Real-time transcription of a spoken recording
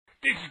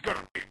This is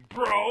gonna be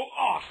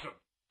awesome.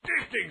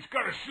 This thing's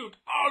gonna shoot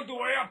all the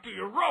way up to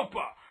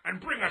Europa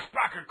and bring us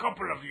back a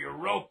couple of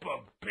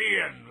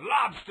European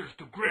lobsters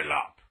to grill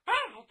up.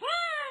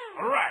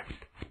 All right,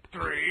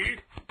 3,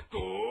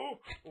 2,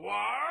 1.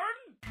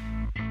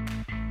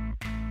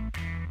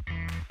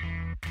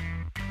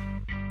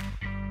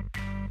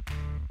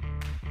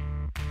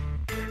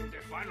 In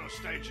the final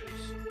stages,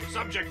 the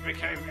subject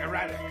became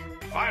erratic,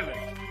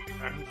 violent,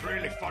 and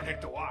really funny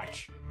to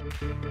watch.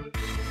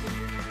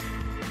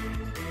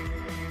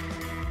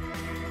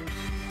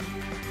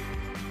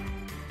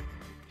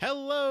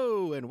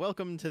 Hello, and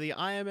welcome to the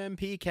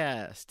IMMP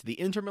cast, the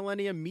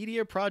Intermillennium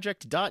Media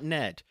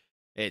Project.net.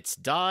 It's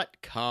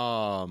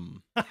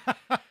 .com.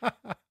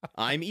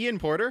 I'm Ian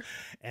Porter.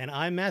 And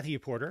I'm Matthew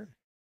Porter.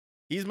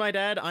 He's my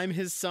dad, I'm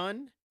his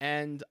son,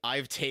 and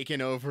I've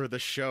taken over the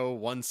show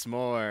once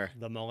more.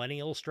 The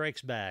Millennial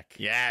Strikes Back.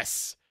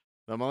 Yes,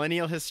 the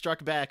Millennial has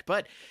struck back,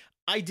 but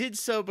I did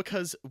so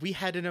because we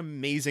had an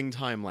amazing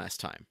time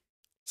last time.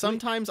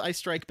 Sometimes I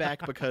strike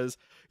back because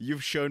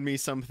you've shown me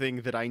something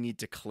that I need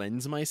to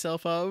cleanse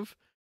myself of.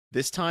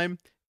 This time,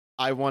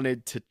 I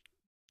wanted to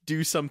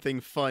do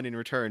something fun in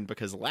return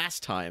because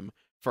last time,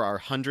 for our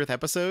 100th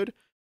episode,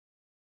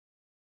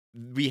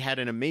 we had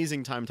an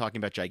amazing time talking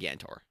about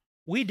Gigantor.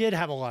 We did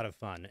have a lot of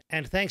fun,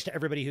 and thanks to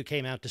everybody who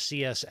came out to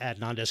see us at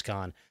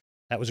NondisCon.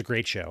 That was a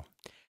great show.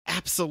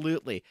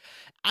 Absolutely.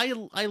 I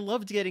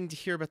loved getting to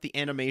hear about the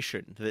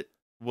animation that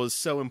was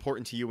so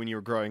important to you when you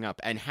were growing up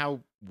and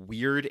how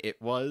weird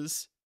it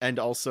was, and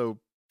also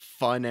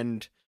fun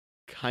and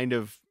kind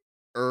of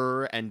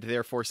and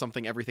therefore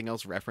something everything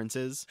else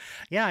references.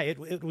 Yeah,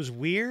 it was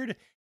weird.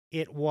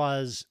 It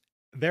was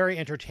very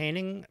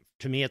entertaining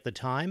to me at the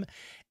time,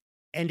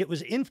 and it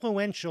was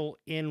influential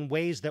in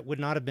ways that would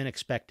not have been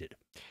expected.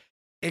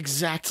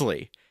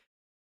 Exactly.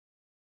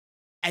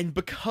 And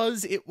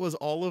because it was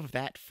all of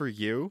that for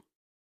you,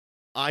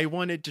 I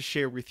wanted to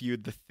share with you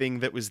the thing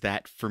that was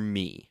that for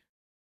me.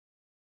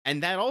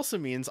 And that also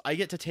means I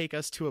get to take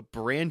us to a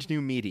brand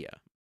new media,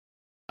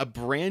 a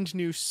brand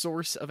new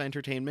source of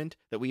entertainment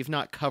that we've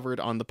not covered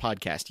on the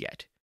podcast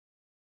yet.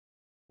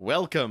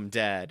 Welcome,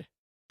 Dad,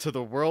 to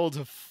the world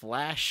of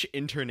Flash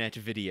internet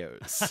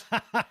videos.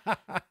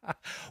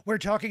 We're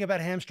talking about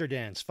Hamster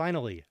Dance,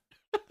 finally.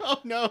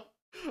 Oh no,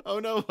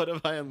 what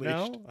have I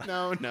unleashed?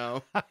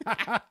 No.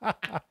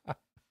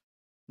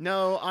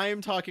 No, I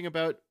am talking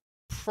about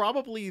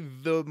probably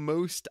the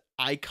most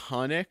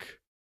iconic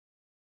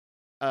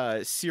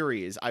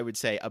series, I would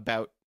say,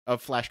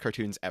 of Flash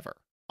cartoons ever.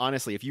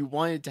 Honestly, if you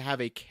wanted to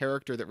have a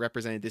character that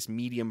represented this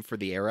medium for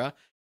the era,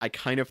 I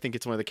kind of think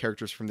it's one of the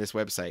characters from this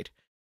website.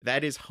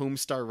 That is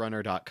HOMESTAR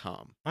RUNNER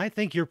 .com. I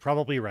think you're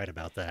probably right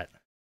about that.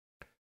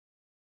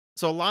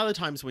 So a lot of the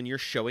times when you're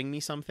showing me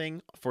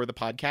something for the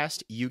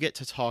podcast, you get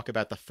to talk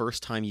about the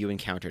first time you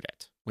encountered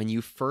it, when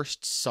you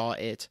first saw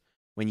it,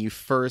 when you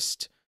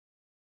first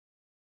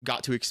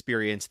got to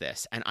experience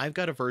this. And I've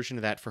got a version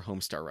of that for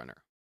HOMESTAR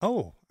Runner.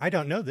 Oh, I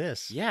don't know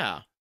this.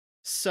 Yeah.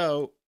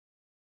 So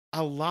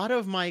a lot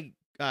of my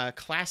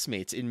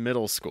classmates in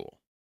middle school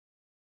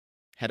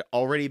had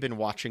already been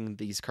watching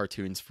these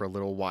cartoons for a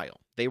little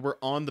while. They were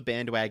on the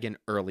bandwagon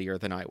earlier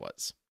than I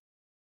was.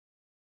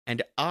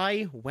 And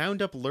I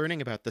wound up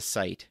learning about the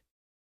site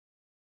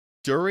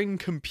during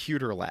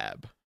computer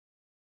lab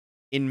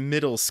in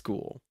middle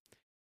school.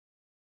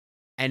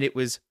 And it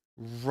was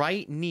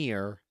right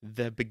near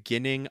the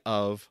beginning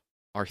of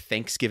our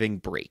Thanksgiving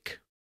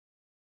break.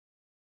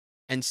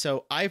 And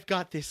so I've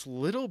got this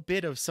little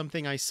bit of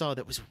something I saw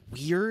that was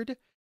weird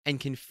and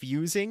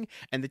confusing,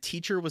 and the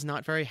teacher was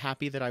not very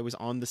happy that I was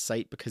on the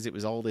site because it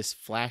was all this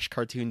Flash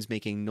cartoons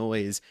making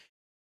noise,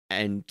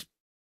 and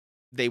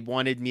they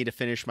wanted me to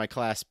finish my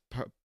class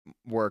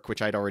work,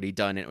 which I'd already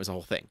done, and it was a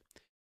whole thing.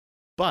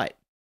 But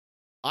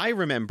I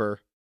remember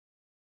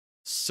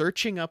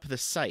searching up the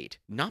site,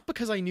 not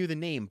because I knew the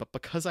name, but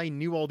because I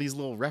knew all these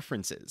little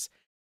references,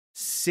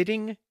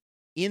 sitting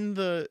in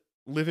the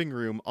living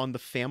room on the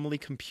family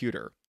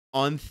computer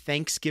on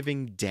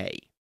Thanksgiving Day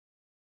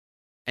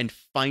and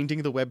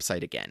finding the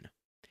website again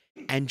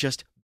and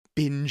just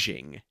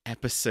binging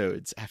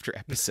episodes after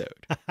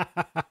episode.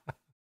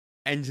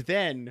 And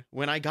then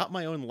when I got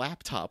my own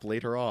laptop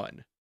later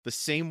on, the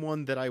same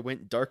one that I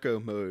went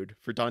Darko mode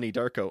for Donnie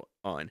Darko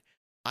on,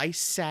 I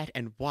sat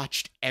and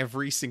watched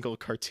every single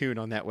cartoon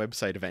on that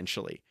website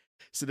eventually,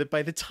 so that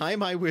by the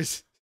time I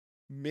was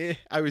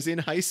in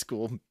high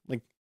school,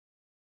 like,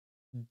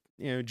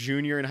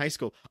 junior in high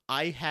school,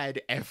 I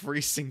had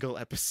every single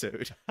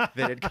episode that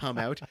had come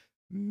out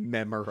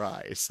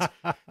memorized.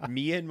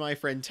 Me and my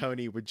friend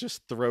Tony would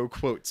just throw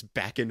quotes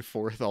back and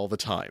forth all the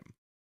time.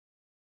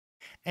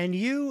 And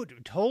you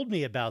told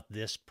me about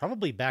this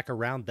probably back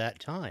around that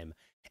time.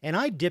 And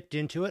I dipped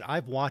into it.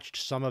 I've watched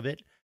some of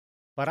it,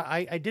 but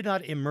I did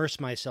not immerse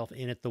myself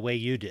in it the way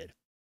you did.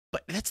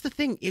 But that's the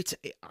thing. It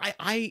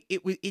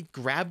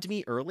grabbed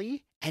me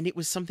early, and it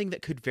was something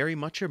that could very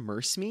much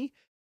immerse me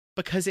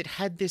because it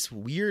had this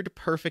weird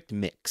perfect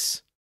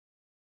mix.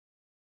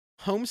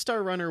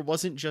 Homestar Runner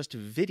wasn't just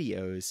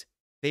videos,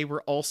 they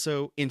were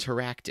also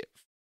interactive.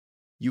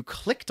 You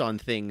clicked on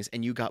things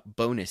and you got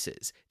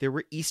bonuses. There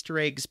were Easter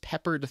eggs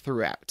peppered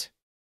throughout.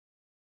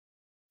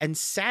 And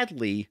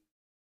sadly,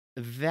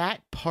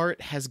 that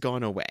part has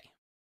gone away.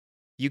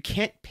 You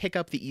can't pick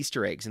up the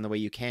Easter eggs in the way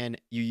you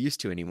used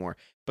to anymore,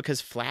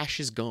 because Flash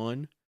is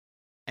gone.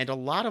 And a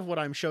lot of what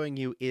I'm showing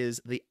you is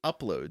the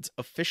uploads,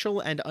 official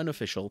and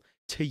unofficial,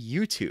 to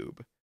YouTube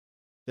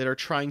that are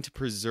trying to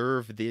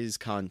preserve this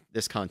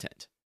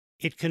content.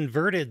 It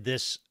converted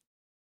this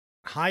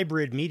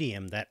hybrid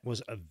medium that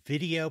was a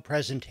video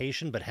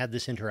presentation but had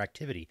this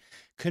interactivity,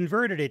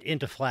 converted it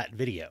into flat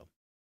video,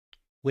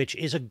 which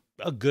is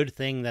a good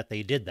thing that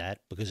they did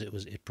that, because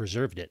it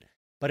preserved it.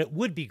 But it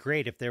would be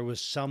great if there was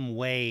some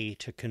way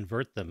to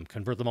convert them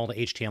all to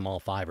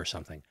HTML5 or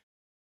something.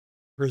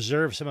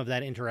 Preserve some of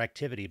that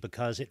interactivity,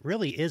 because it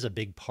really is a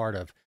big part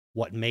of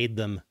what made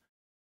them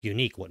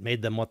unique, what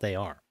made them what they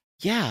are.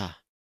 Yeah.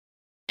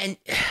 And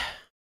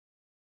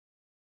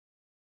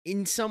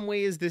in some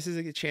ways, this is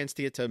a chance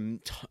to get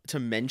to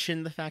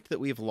mention the fact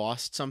that we've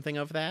lost something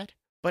of that.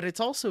 But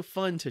it's also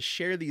fun to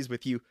share these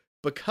with you,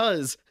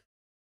 because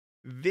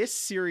this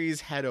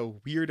series had a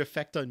weird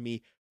effect on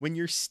me. When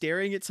you're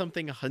staring at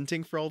something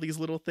hunting for all these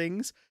little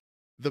things,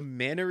 the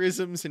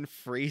mannerisms and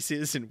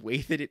phrases and way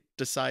that it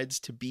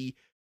decides to be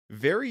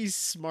very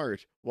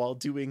smart while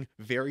doing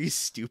very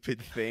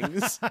stupid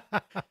things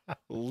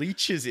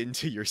leeches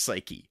into your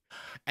psyche.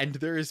 And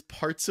there is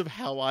parts of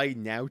how I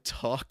now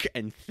talk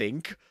and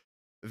think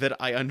that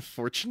I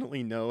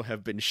unfortunately know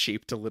have been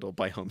shaped a little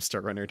by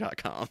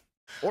HOMESTAR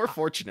or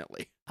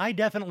fortunately. I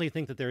definitely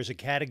think that there's a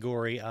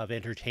category of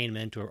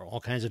entertainment or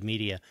all kinds of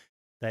media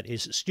that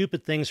is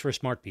stupid things for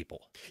smart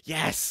people.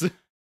 Yes.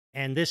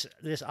 And this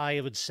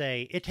I would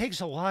say, it takes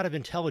a lot of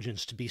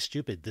intelligence to be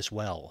stupid this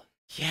well.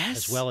 Yes.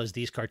 As well as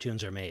these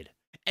cartoons are made.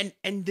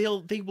 And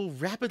they will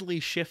rapidly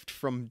shift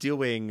from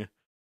doing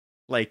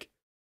like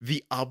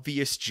the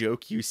obvious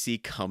joke you see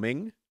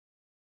coming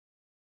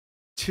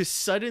to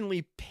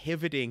suddenly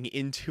pivoting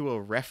into a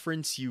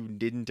reference you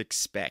didn't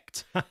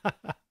expect.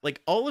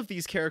 Like, all of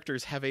these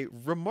characters have a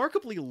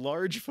remarkably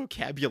large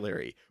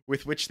vocabulary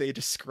with which they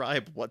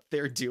describe what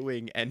they're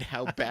doing and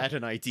how bad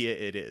an idea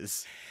it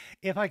is.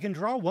 If I can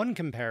draw one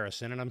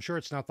comparison, and I'm sure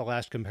it's not the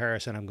last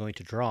comparison I'm going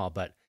to draw,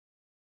 but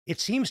it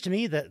seems to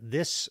me that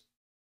this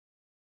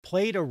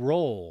played a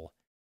role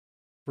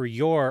for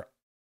your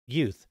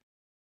youth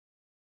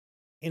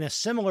in a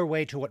similar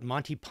way to what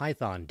Monty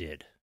Python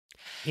did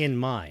in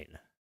mine.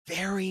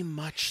 Very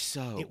much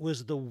so. It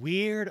was the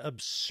weird,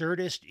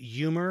 absurdist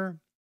humor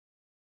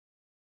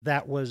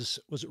that was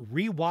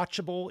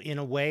rewatchable in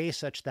a way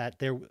such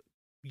that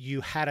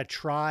you had a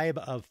tribe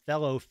of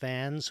fellow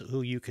fans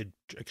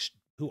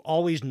who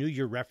always knew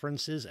your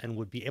references and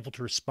would be able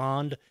to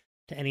respond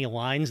to any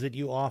lines that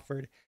you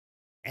offered.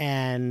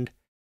 And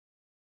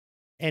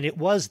it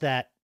was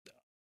that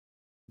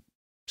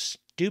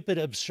stupid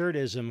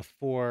absurdism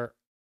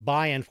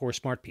by and for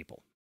smart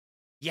people.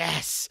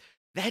 Yes,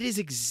 that is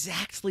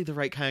exactly the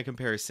right kind of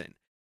comparison.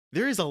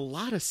 There is a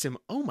lot of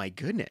oh my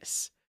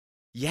goodness.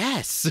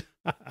 Yes.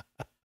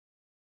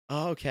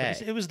 Okay.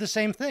 It was the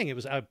same thing. It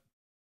was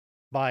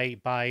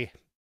by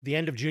the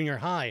end of junior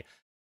high,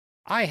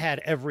 I had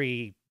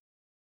every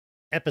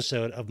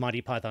episode of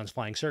Monty Python's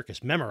Flying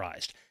Circus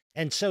memorized,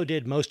 and so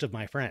did most of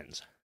my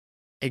friends.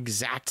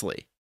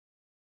 Exactly.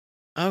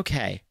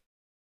 Okay.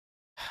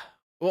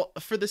 Well,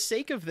 for the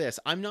sake of this,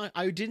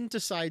 I didn't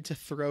decide to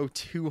throw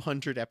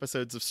 200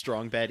 episodes of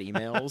Strong Bad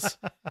emails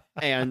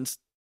and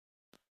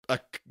a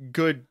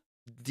good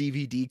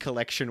DVD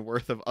collection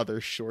worth of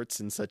other shorts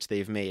and such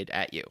they've made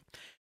at you.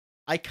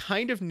 I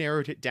kind of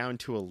narrowed it down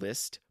to a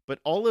list, but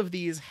all of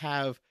these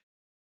have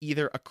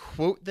either a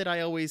quote that I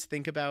always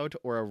think about,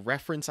 or a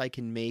reference I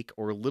can make,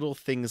 or little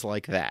things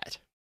like that.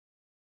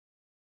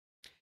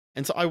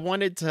 And so I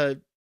wanted to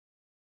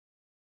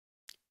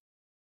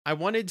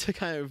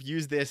kind of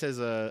use this as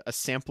a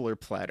sampler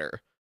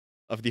platter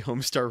of the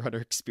Homestar Runner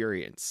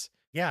experience.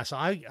 Yeah, so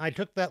I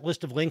took that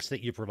list of links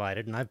that you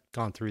provided, and I've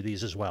gone through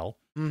these as well.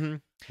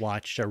 Mm-hmm.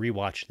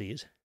 Rewatched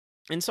these.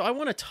 And so I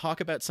want to talk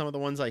about some of the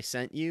ones I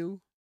sent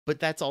you, but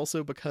that's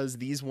also because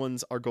these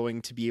ones are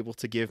going to be able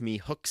to give me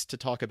hooks to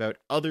talk about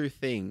other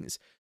things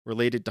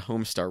related to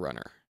Homestar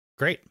Runner.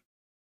 Great.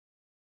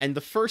 And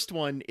the first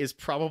one is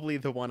probably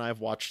the one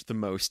I've watched the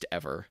most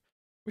ever,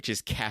 which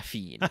is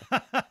Caffeine.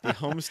 The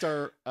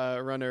Homestar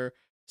Runner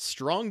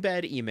Strong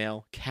Bad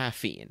Email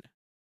Caffeine.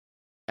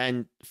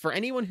 And for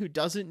anyone who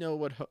doesn't know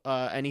what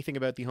anything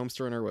about the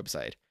Homestar Runner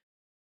website,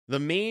 the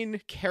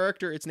main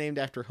character it's named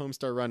after,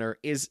 Homestar Runner,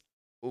 is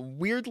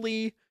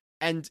weirdly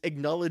and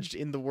acknowledged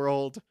in the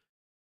world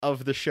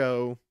of the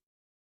show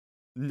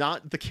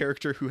not the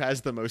character who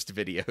has the most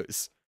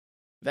videos.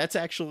 That's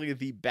actually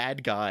the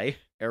bad guy,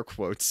 air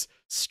quotes,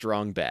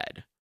 Strong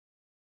Bad.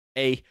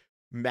 A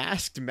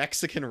masked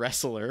Mexican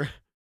wrestler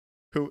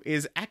who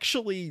is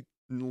actually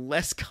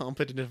less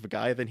competent of a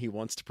guy than he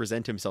wants to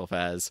present himself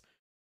as,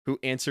 who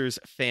answers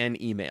fan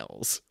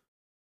emails.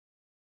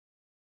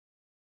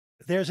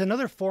 There's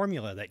another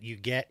formula that you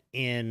get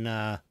in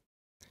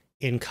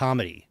in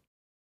comedy.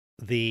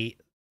 The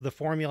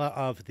formula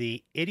of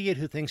the idiot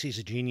who thinks he's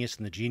a genius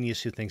and the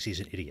genius who thinks he's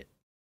an idiot.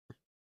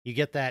 You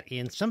get that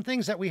in some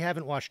things that we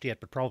haven't watched yet,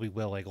 but probably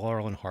will, like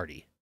Laurel and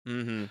Hardy.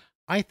 Mm-hmm.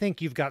 I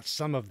think you've got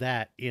some of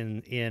that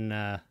in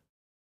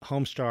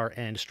Homestar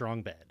and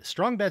Strong Bad.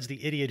 Strong Bad's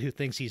the idiot who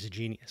thinks he's a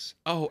genius.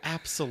 Oh,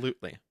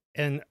 absolutely.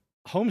 And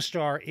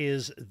Homestar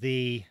is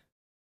the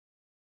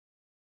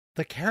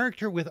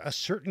character with a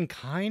certain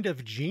kind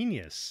of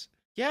genius.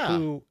 Yeah.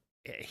 Who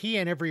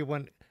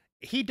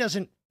he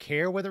doesn't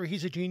care whether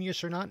he's a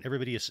genius or not.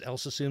 Everybody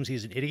else assumes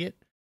he's an idiot,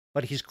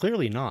 but he's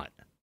clearly not.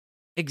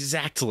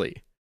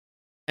 Exactly.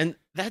 And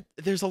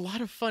there's a lot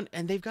of fun,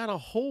 and they've got a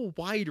whole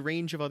wide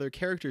range of other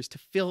characters to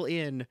fill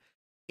in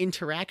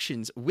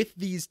interactions with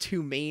these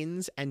two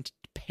mains and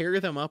pair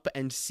them up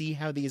and see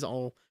how these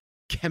all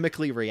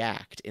chemically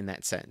react in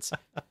that sense.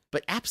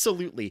 But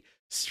absolutely,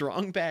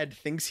 Strong Bad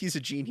thinks he's a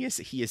genius.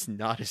 He is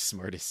not as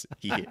smart as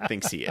he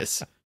thinks he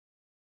is.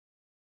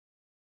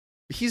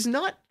 He's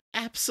not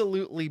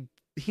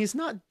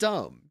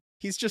dumb.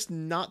 He's just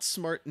not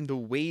smart in the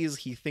ways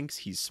he thinks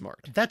he's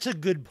smart. That's a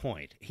good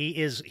point. He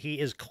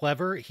is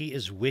clever. He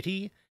is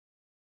witty.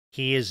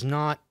 He is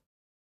not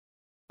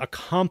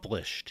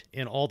accomplished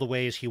in all the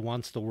ways he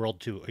wants the world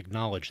to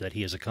acknowledge that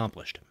he is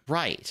accomplished.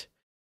 Right.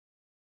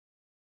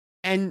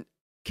 And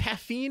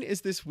Caffeine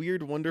is this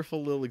weird,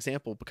 wonderful little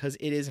example because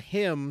it is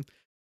him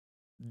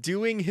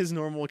doing his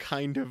normal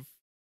kind of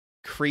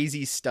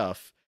crazy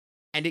stuff,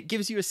 and it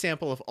gives you a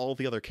sample of all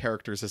the other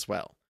characters as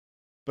well.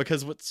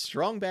 Because what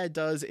Strong Bad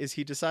does is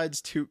he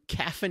decides to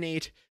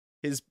caffeinate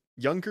his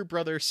younger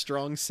brother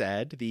Strong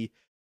Sad, the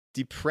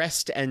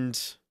depressed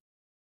and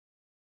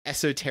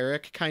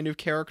esoteric kind of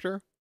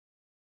character.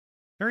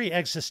 Very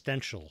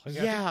existential.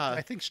 Yeah.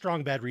 I think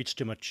Strong Bad reads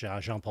too much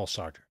Jean-Paul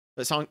Sartre.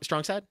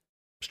 Strong Sad?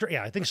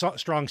 Yeah, I think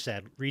Strong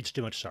Sad reads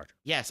too much Sartre.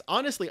 Yes,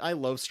 honestly, I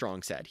love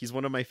Strong Sad. He's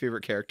one of my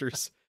favorite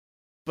characters.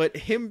 But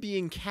him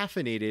being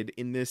caffeinated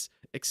in this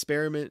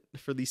experiment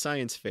for the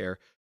science fair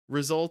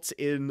results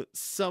in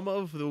some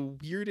of the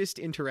weirdest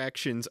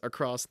interactions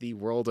across the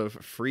world of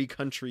free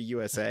country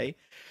USA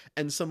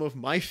and some of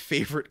my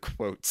favorite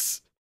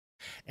quotes.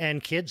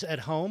 And kids at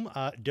home,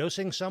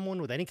 dosing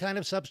someone with any kind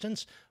of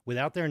substance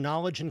without their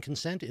knowledge and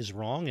consent is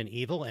wrong and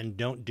evil, and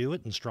don't do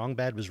it, and Strong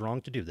Bad was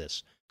wrong to do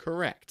this.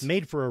 Correct.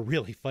 Made for a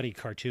really funny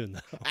cartoon,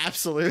 though.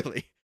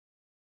 Absolutely.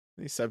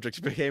 The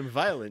subject became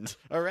violent,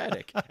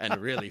 erratic,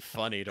 and really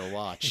funny to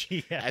watch,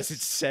 Yes. as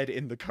it's said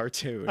in the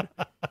cartoon.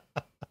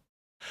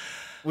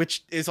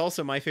 Which is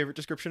also my favorite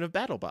description of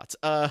BattleBots.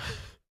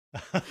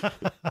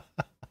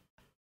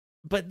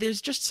 But there's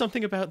just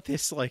something about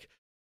this, like,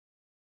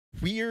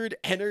 weird,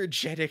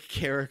 energetic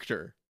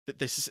character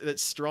that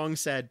Strong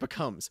Sad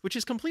becomes, which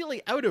is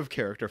completely out of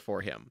character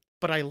for him,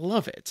 but I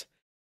love it.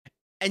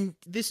 And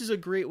this is a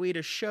great way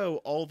to show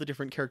all the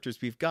different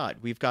characters we've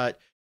got. We've got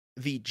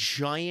the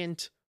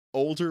giant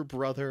older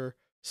brother,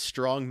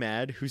 Strong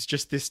Mad, who's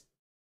just this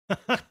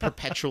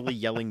perpetually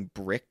yelling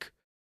brick.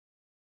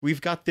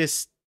 We've got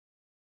this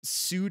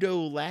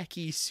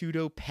pseudo-lackey,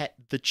 pseudo-pet,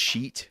 the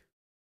Cheat,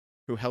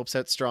 who helps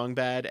out Strong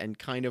Bad and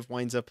kind of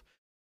winds up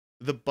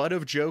the butt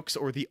of jokes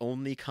or the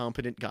only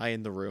competent guy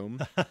in the room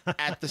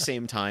at the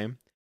same time.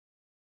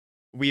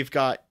 We've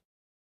got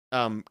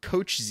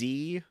Coach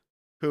Z,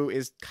 who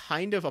is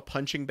kind of a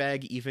punching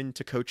bag even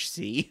to Coach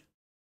Z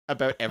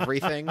about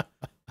everything.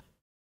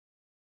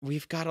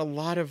 We've got a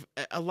lot of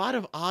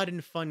odd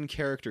and fun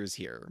characters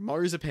here.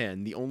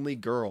 Marzipan, the only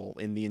girl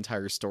in the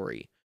entire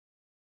story,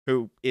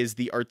 who is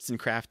the arts and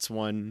crafts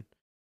one,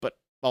 but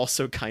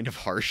also kind of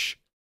harsh.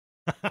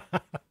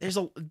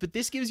 But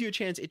this gives you a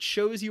chance. It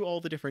shows you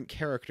all the different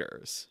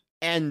characters,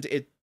 and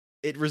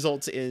it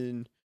results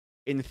in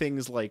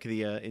things like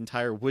the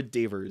entire Wood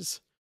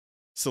Davers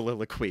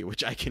soliloquy,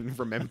 which I can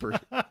remember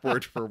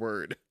word for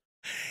word.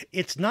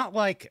 It's not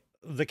like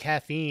the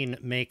caffeine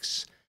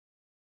makes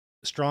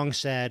Strong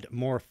Sad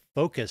more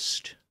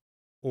focused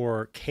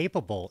or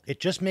capable. It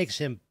just makes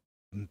him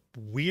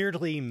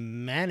weirdly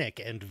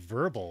manic and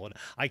verbal, and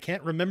I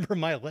can't remember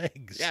my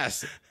legs.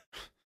 Yes.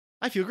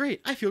 I feel great.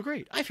 I feel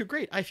great. I feel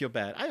great. I feel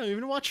bad. I don't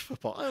even watch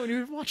football.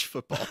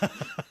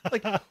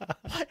 Like,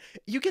 what?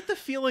 You get the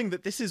feeling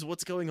that this is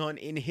what's going on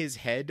in his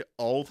head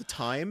all the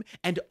time,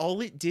 and all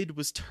it did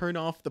was turn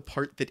off the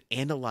part that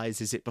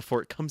analyzes it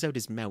before it comes out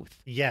his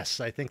mouth. Yes,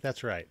 I think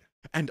that's right.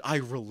 And I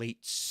relate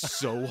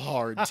so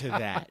hard to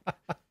that.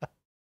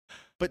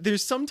 But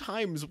there's some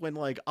times when,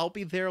 like, I'll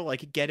be there,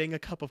 like, getting a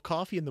cup of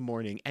coffee in the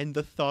morning, and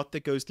the thought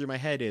that goes through my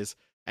head is,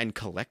 and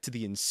collect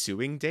the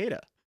ensuing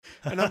data.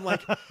 And I'm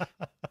like,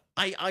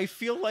 I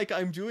feel like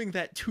I'm doing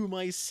that to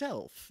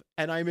myself,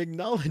 and I'm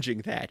acknowledging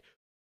that.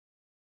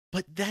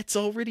 But that's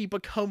already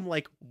become,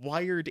 like,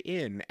 wired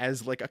in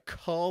as, like, a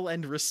call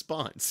and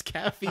response.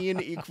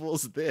 Caffeine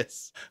equals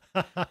this.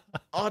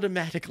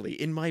 Automatically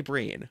in my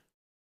brain.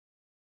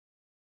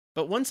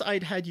 But once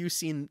I'd had you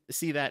see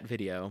that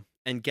video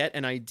and get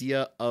an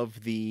idea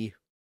of the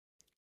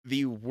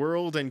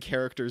world and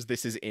characters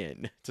this is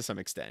in, to some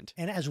extent.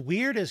 And as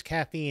weird as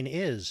caffeine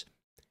is,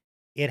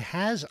 It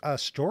has a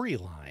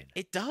storyline.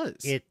 It does.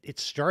 It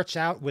starts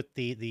out with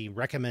the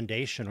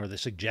recommendation or the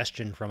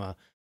suggestion from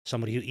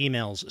somebody who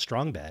emails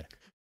Strongbad,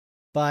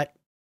 but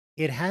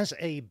it has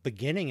a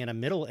beginning and a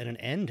middle and an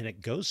end, and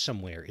it goes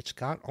somewhere. It's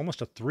got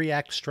almost a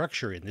 3-act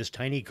structure in this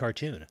tiny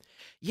cartoon.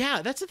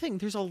 Yeah, that's the thing.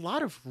 There's a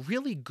lot of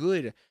really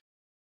good...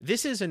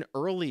 This is an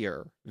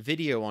earlier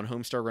video on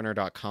HOMESTAR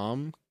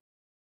RUNNER.com,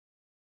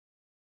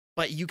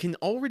 but you can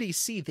already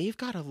see they've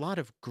got a lot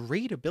of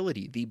great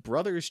ability. The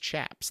brothers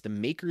chaps, the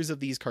makers of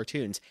these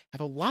cartoons,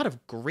 have a lot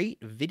of great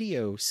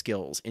video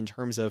skills in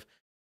terms of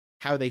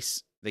how they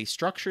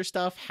structure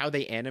stuff, how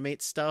they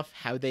animate stuff,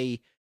 how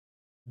they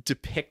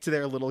depict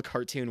their little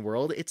cartoon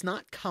world. It's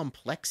not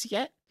complex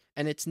yet,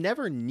 and it's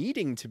never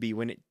needing to be.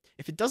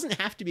 If it doesn't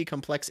have to be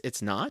complex,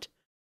 it's not,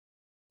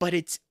 but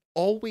it's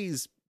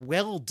always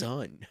well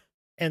done.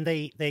 And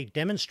they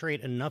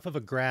demonstrate enough of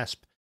a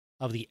grasp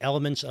of the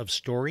elements of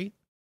story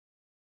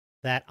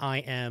that I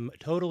am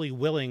totally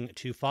willing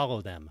to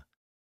follow them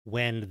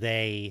when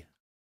they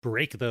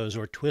break those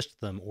or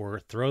twist them or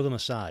throw them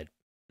aside.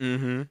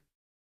 Mm-hmm.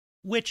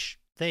 Which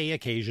they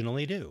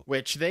occasionally do.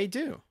 Which they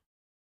do.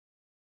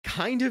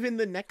 Kind of in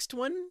the next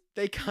one,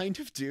 they kind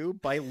of do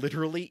by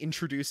literally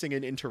introducing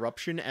an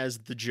interruption as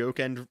the joke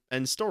and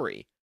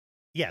story.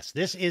 Yes,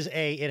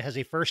 it has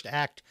a first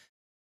act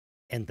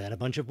and then a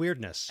bunch of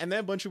weirdness. And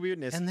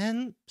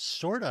then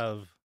sort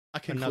of a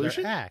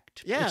conclusion? Another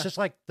act. Yeah. It's just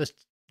like the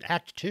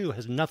act 2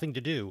 has nothing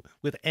to do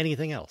with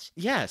anything else.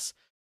 Yes.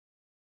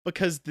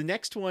 Because the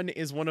next one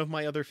is one of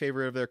my other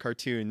favorite of their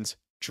cartoons,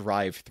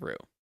 Drive Through.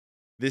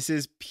 This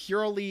is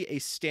purely a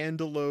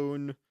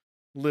standalone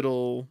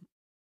little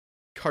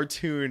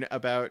cartoon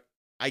about,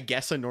 I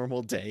guess, a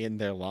normal day in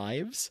their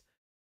lives.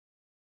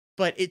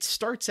 But it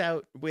starts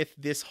out with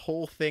this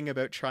whole thing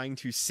about trying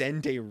to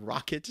send a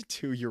rocket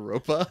to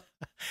Europa.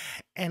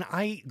 And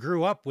I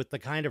grew up with the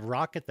kind of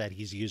rocket that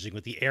he's using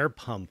with the air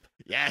pump.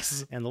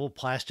 Yes. And the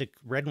little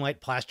red and white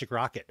plastic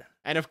rocket.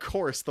 And of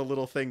course, the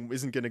little thing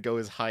isn't going to go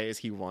as high as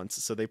he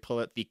wants, so they pull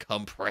out the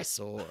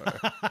compressor.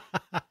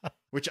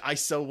 Which I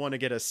so want to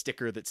get a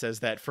sticker that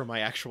says that for my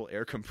actual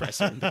air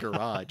compressor in the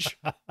garage.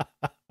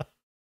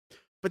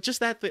 But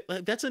just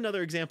that's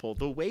another example.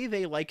 The way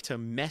they like to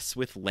mess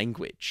with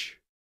language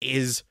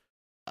is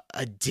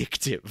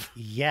addictive.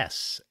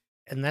 Yes.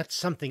 And that's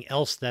something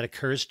else that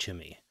occurs to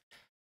me.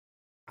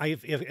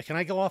 Can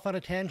I go off on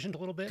a tangent a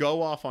little bit?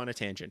 Go off on a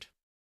tangent.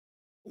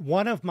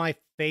 One of my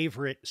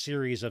favorite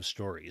series of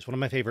stories, one of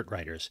my favorite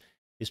writers,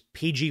 is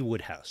P.G.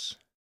 Wodehouse.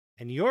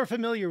 And you're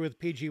familiar with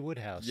P.G.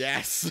 Wodehouse.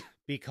 Yes.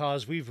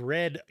 Because we've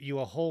read you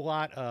a whole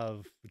lot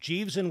of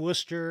Jeeves and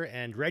Wooster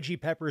and Reggie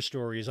Pepper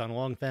stories on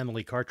long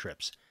family car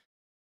trips.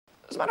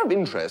 As a matter of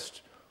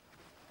interest,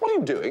 what are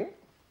you doing?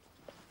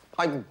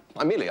 I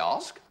merely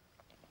ask.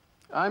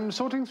 I'm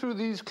sorting through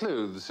these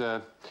clothes.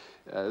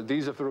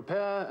 These are for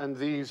repair and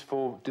these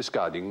for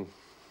discarding.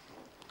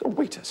 Oh,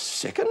 wait a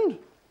second.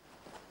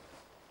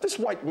 This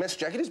white mess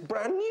jacket is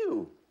brand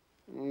new.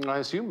 I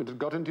assume it had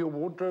got into your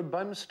wardrobe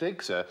by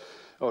mistake, sir,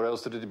 or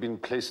else that it had been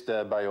placed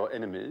there by your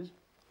enemies.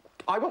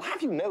 I will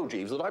have you know,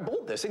 Jeeves, that I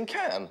bought this in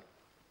Cannes.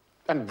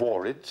 And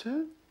wore it,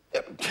 sir?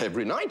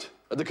 Every night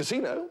at the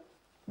casino.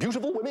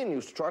 Beautiful women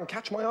used to try and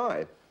catch my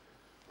eye.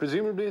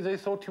 Presumably they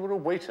thought you were a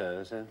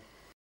waiter, sir.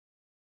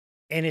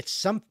 And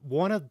it's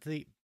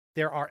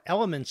there are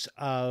elements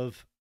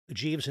of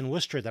Jeeves and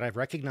Wooster that I've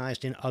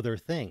recognized in other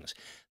things.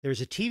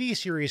 There's a TV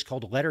series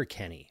called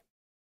Letterkenny.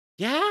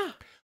 Yeah.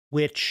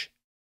 Which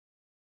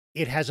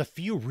it has a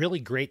few really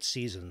great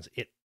seasons.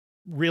 It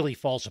really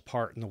falls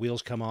apart and the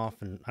wheels come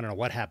off, and I don't know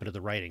what happened to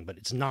the writing, but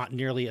it's not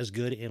nearly as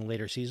good in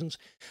later seasons.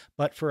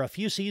 But for a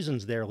few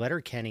seasons there,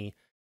 Letterkenny,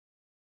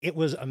 it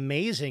was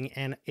amazing,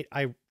 and it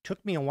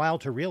took me a while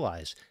to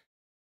realize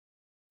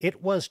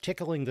it was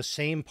tickling the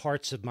same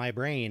parts of my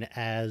brain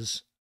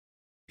as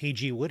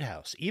P.G.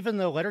 Wodehouse. Even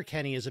though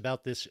Letterkenny is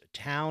about this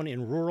town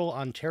in rural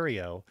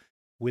Ontario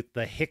with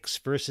the Hicks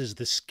versus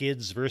the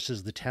Skids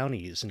versus the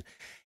Townies, and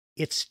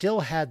it still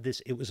had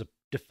this, it was a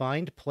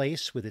defined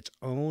place with its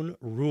own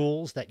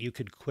rules that you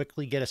could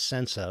quickly get a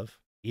sense of,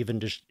 even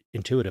just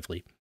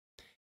intuitively.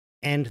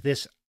 And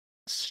this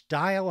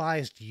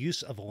stylized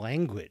use of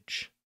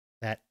language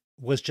that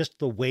was just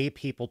the way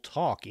people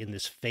talk in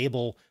this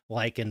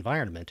fable-like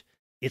environment.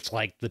 It's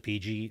like the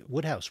P.G.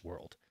 Wodehouse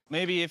world.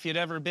 Maybe if you'd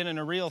ever been in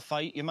a real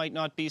fight, you might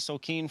not be so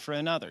keen for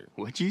another.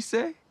 What'd you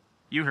say?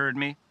 You heard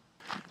me.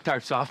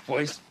 Tarps off,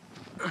 boys.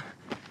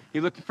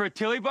 You looking for a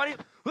Tilly, buddy?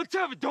 Let's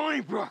have a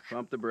Donnybrook.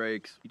 Pump the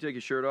brakes. You take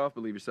your shirt off,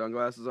 but leave your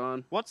sunglasses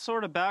on. What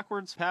sort of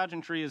backwards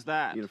pageantry is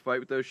that? You gonna fight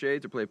with those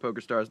shades or play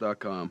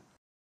PokerStars.com?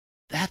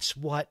 That's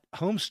what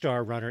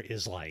Homestar Runner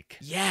is like.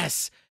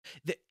 Yes.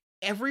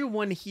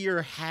 Everyone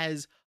here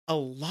has a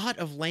lot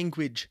of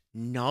language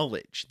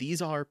knowledge.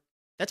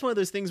 That's one of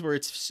those things where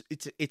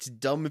it's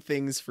dumb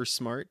things for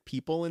smart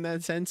people in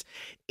that sense.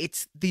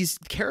 These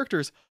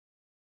characters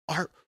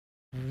are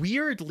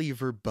weirdly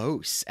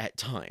verbose at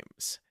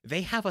times.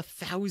 They have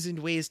 1,000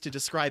 ways to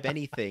describe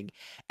anything,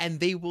 and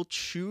they will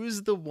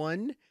choose the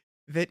one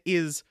that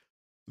is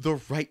the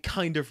right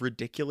kind of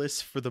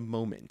ridiculous for the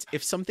moment.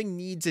 If something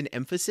needs an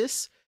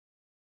emphasis,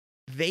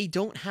 they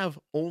don't have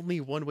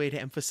only one way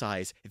to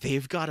emphasize.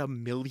 They've got a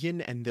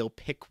million and they'll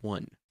pick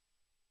one.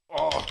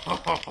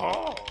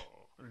 Oh,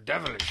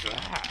 devilish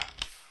laugh.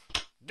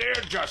 Dear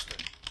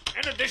Justin,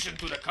 in addition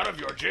to the cut of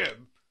your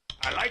jib,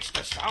 I likes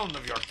the sound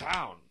of your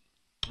town,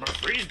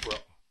 Murfreesboro.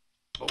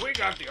 But we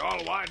got the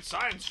all-wide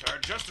science fair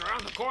just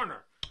around the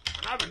corner,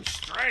 and I've been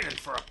straining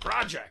for a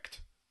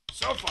project.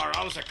 So far,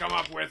 all I come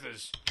up with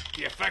is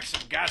the effects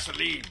of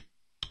gasoline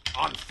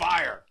on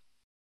fire.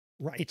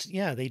 Right.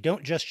 Yeah, they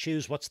don't just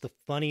choose what's the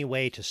funny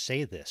way to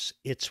say this.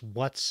 It's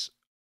what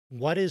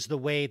is the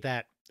way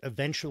that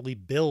eventually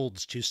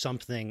builds to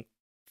something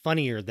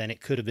funnier than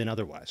it could have been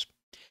otherwise.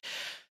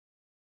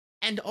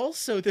 And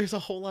also, there's a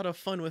whole lot of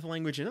fun with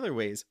language in other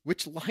ways,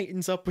 which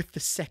lines up with the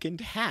second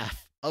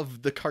half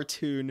of the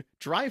cartoon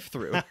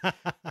Drive-Thru,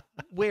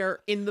 where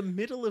in the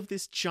middle of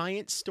this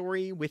giant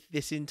story with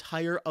this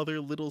entire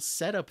other little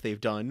setup they've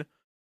done,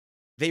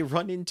 they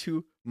run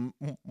into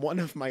one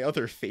of my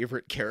other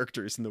favorite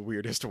characters in the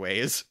weirdest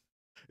ways,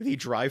 the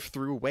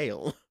Drive-Thru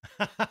whale.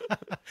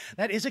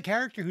 That is a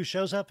character who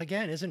shows up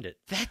again, isn't it?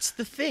 That's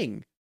the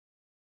thing.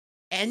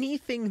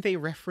 Anything they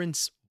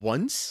reference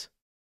once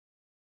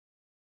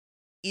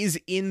is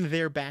in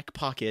their back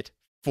pocket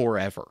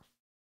forever.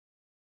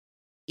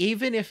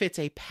 Even if it's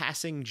a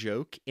passing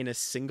joke in a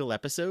single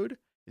episode,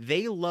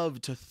 they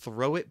love to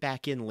throw it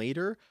back in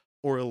later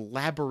or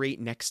elaborate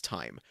next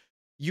time.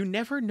 You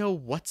never know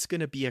what's going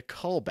to be a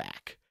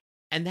callback.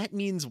 And that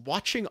means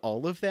watching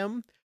all of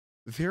them,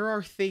 there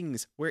are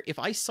things where if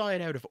I saw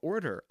it out of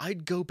order,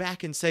 I'd go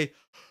back and say,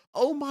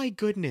 oh my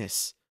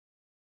goodness,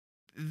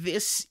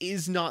 this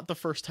is not the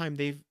first time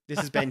this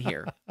has been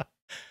here.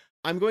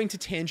 I'm going to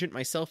tangent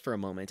myself for a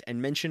moment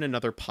and mention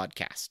another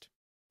podcast.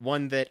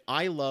 One that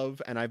I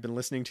love and I've been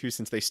listening to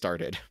since they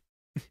started,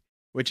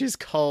 which is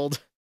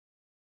called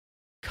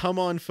Come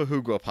On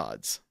Fahugo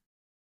Pods.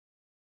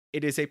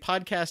 It is a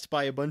podcast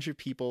by a bunch of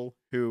people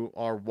who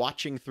are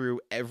watching through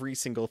every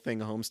single thing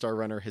Homestar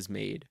Runner has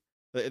made.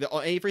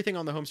 Everything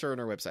on the Homestar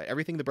Runner website,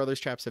 everything the Brothers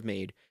Chaps have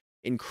made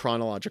in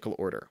chronological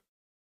order.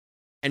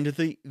 And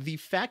the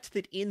fact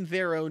that in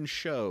their own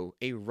show,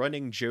 a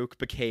running joke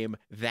became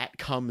 "that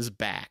comes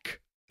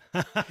back"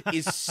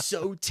 is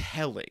so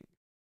telling.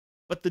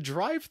 But the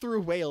Drive-Thru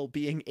whale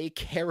being a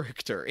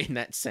character in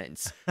that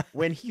sense,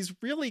 when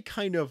he's really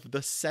kind of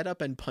the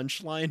setup and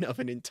punchline of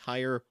an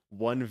entire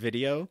one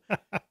video,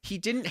 he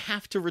didn't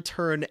have to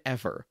return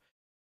ever.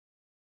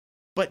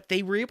 But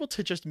they were able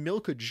to just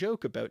milk a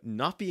joke about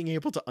not being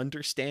able to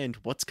understand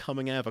what's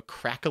coming out of a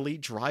crackly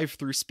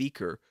drive-through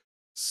speaker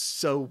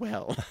so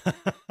well.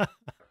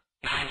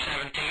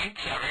 917,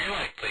 sever your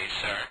leg, please,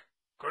 sir.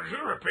 Could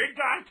you repeat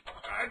that?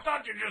 I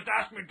thought you just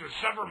asked me to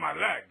sever my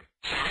leg.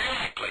 Sever your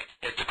leg, please.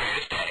 It's the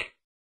greatest day.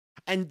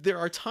 And there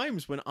are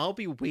times when I'll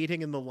be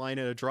waiting in the line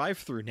at a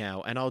drive-thru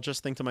now, and I'll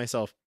just think to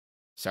myself,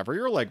 sever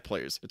your leg,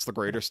 please. It's the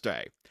greatest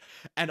day.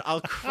 And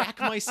I'll crack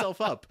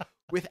myself up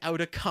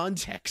without a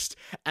context.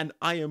 And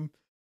I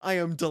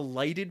am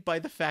delighted by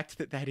the fact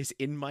that that is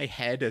in my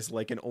head as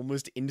like an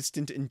almost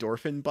instant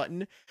endorphin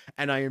button.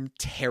 And I am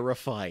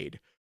terrified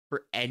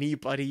for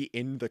anybody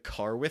in the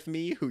car with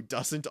me who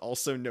doesn't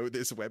also know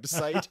this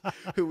website,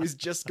 who is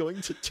just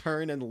going to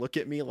turn and look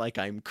at me like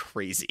I'm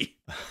crazy.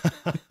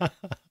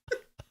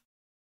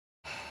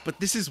 But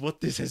this is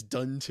what this has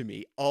done to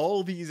me.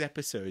 All these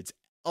episodes,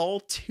 all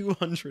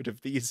 200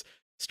 of these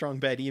Strong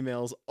Bad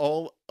emails,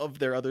 all of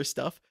their other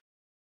stuff,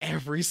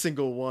 every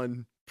single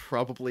one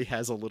probably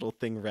has a little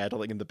thing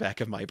rattling in the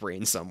back of my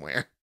brain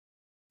somewhere.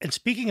 And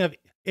speaking of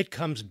It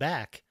Comes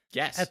Back,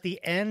 yes, at the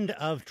end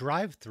of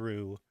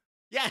Drive-Thru,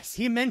 yes,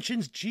 he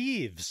mentions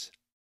Jeeves.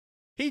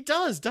 He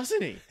does,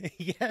 doesn't he?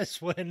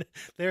 Yes, when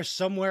they're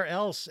somewhere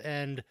else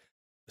and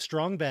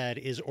Strong Bad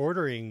is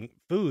ordering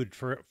food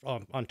for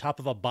on top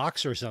of a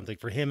box or something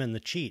for him and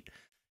the cheat.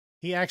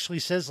 He actually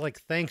says,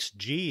 like, thanks,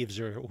 Jeeves,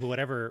 or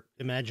whatever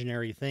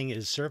imaginary thing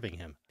is serving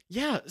him.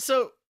 Yeah,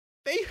 so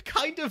they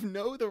kind of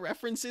know the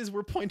references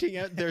we're pointing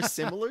out they're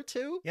similar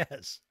to.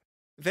 Yes.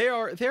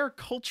 They're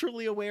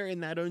culturally aware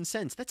in that own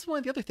sense. That's one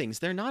of the other things.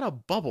 They're not a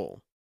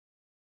bubble.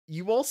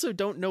 You also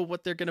don't know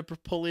what they're going to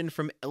pull in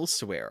from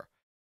elsewhere.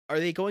 Are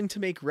they going to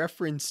make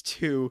reference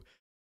to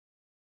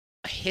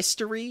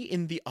history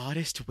in the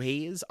oddest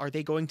ways? Are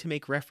they going to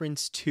make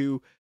reference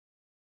to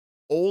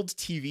old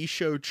TV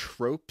show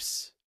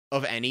tropes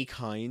of any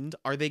kind?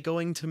 Are they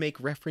going to make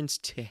reference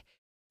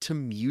to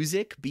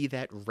music, be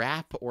that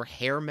rap or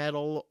hair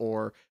metal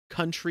or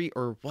country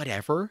or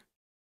whatever?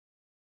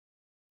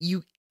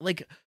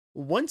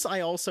 Once I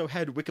also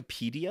had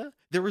Wikipedia,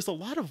 there was a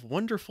lot of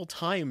wonderful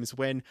times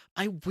when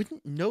I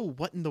wouldn't know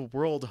what in the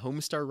world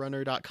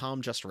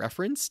HomestarRunner.com just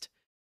referenced,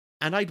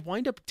 and I'd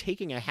wind up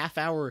taking a half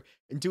hour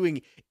and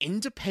doing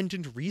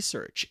independent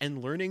research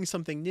and learning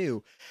something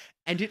new,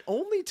 and it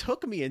only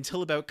took me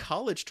until about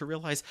college to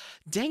realize,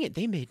 dang it,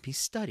 they made me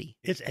study.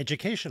 It's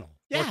educational.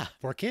 Yeah.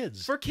 For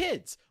kids. For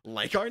kids,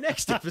 like our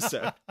next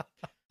episode,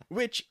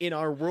 which in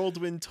our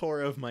whirlwind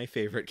tour of my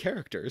favorite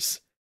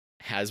characters,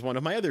 has one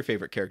of my other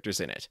favorite characters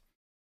in it.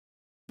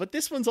 But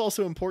this one's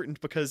also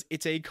important because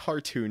it's a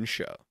cartoon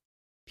show.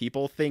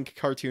 People think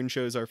cartoon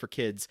shows are for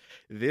kids.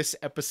 This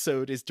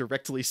episode is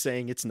directly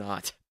saying it's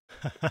not.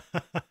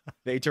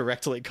 They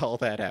directly call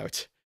that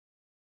out.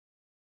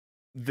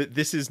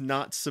 This is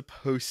not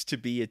supposed to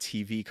be a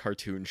TV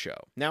cartoon show.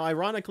 Now,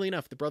 ironically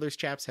enough, the Brothers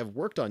Chaps have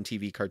worked on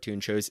TV cartoon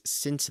shows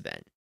since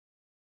then.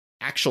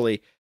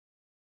 Actually,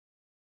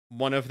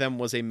 one of them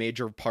was a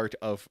major part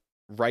of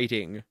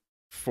writing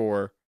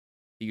for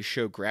the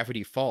show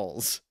Gravity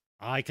Falls.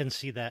 I can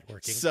see that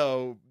working.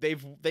 So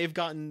they've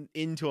gotten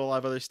into a lot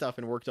of other stuff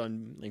and worked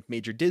on like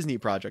major Disney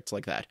projects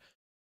like that.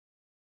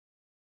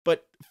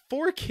 But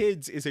For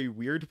Kids is a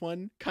weird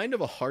one, kind of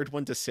a hard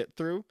one to sit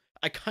through.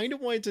 I kind of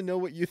wanted to know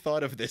what you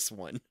thought of this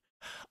one.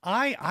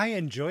 I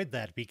enjoyed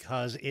that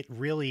because it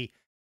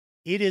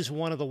is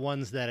one of the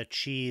ones that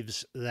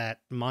achieves that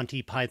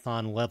Monty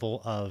Python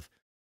level of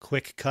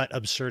quick cut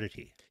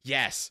absurdity.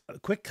 Yes.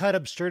 Quick cut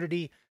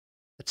absurdity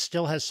that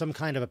still has some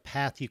kind of a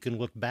path you can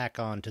look back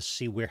on to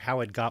see how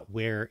it got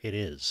where it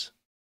is.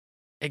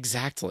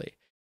 Exactly.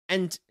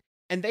 And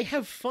they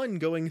have fun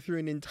going through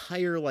an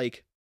entire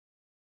like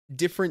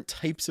different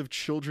types of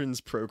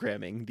children's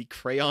programming. The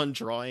crayon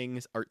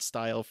drawing art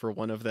style for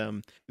one of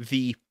them,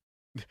 the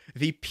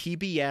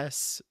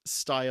PBS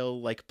style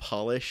like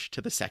polish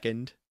to the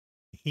second.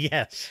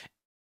 Yes.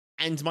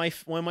 And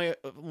one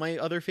of my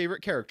other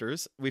favorite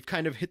characters, we've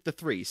kind of hit the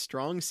three: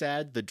 Strong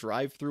Sad, the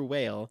drive-through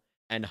whale,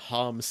 and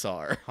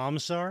HOMESTAR.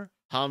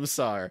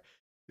 HOMESTAR.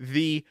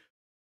 The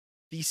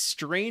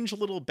strange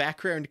little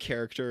background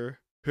character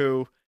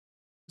who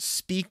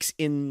speaks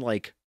in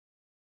like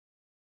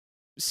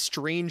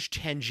strange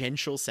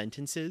tangential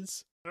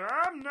sentences.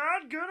 I'm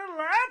not gonna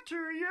lie to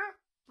you.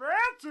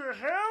 That's a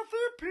healthy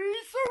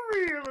piece of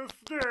real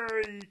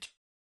estate.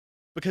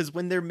 Because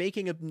when they're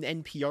making an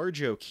NPR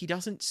joke, he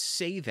doesn't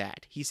say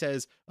that. He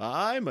says,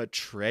 I'm a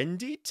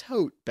trendy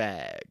tote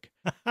bag.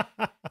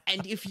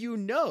 And if you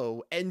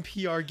know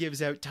NPR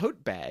gives out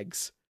tote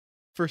bags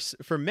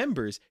for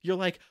members, you're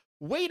like,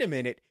 wait a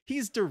minute,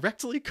 he's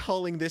directly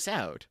calling this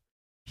out.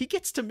 He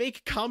gets to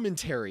make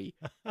commentary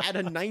at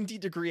a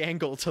 90-degree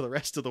angle to the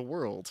rest of the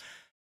world.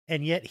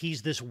 And yet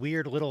he's this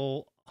weird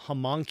little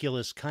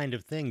homunculus kind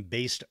of thing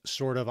based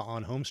sort of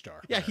on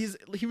Homestar. Yeah,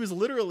 he was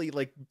literally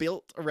like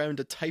built around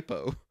a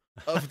typo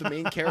of the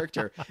main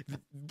character,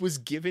 was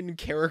given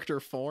character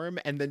form,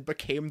 and then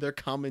became their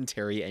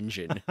commentary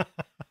engine.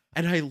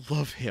 And I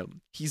love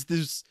him. He's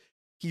this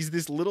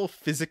little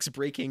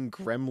physics-breaking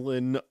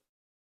gremlin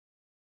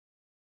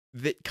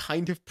that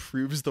kind of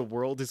proves the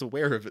world is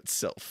aware of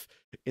itself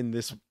in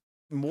this,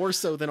 more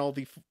so than all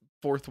the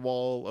fourth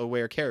wall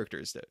aware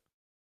characters do.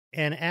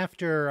 And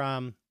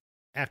after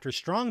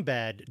Strong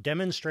Bad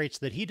demonstrates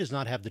that he does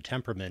not have the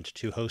temperament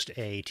to host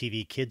a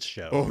TV kids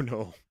show. Oh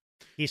no.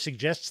 He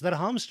suggests that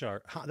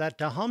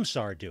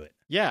HOMESTAR do it.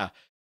 Yeah.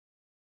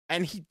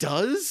 And he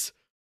does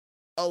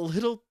a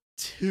little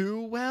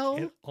too well.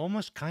 It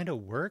almost kind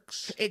of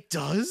works. It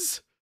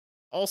does.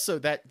 Also,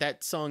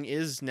 that song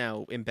is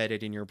now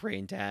embedded in your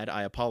brain, Dad.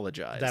 I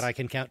apologize. That I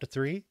can count to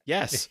 3?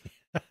 Yes.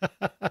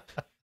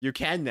 You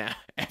can now.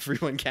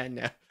 Everyone can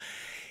now.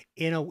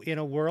 In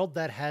a world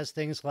that has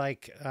things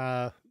like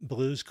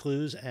Blue's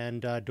Clues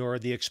and Dora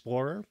the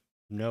Explorer,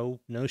 no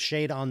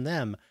shade on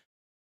them,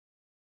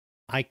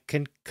 I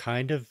can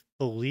kind of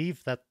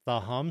believe that the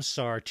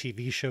HOMESTAR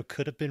TV show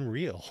could have been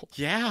real.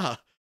 Yeah.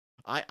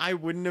 I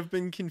wouldn't have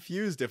been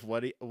confused if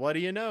what do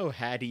you know,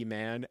 Hattie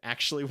Man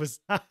actually was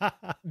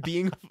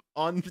being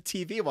on the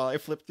TV while I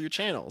flipped through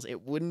channels.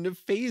 It wouldn't have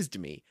fazed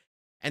me.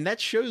 And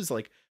that shows,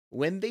 like,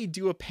 when they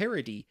do a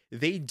parody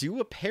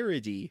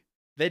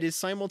that is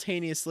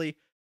simultaneously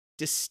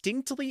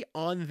distinctly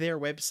on their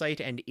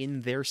website and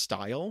in their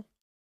style,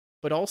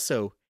 but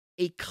also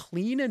a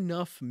clean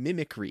enough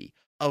mimicry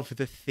of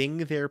the thing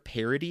they're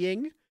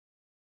parodying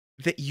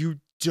that you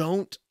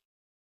don't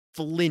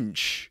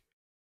flinch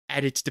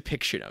at its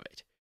depiction of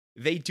it.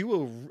 They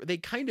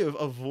kind of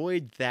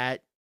avoid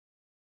that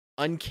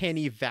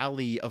uncanny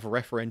valley of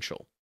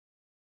referential.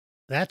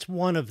 That's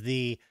one of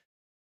the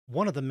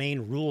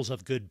main rules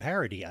of good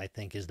parody, I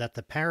think, is that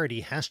the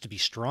parody has to be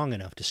strong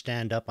enough to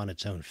stand up on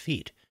its own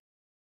feet,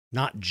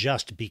 not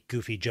just be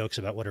goofy jokes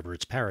about whatever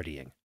it's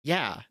parodying.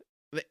 Yeah.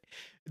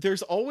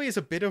 There's always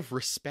a bit of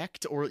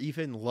respect or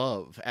even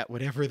love at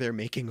whatever they're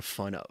making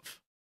fun of.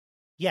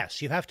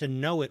 Yes, you have to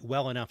know it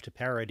well enough to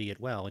parody it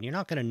well, and you're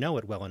not going to know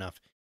it well enough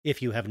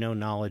if you have no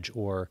knowledge,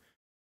 or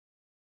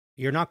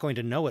you're not going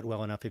to know it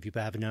well enough if you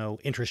have no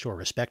interest or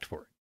respect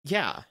for it.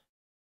 Yeah.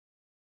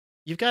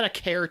 You've got to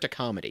care to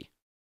comedy.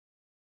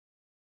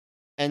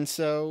 And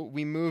so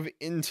we move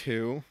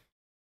into,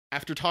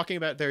 after talking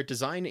about their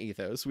design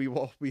ethos, we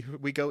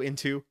go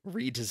into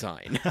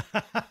redesign.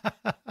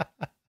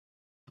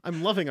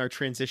 I'm loving our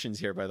transitions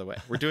here, by the way.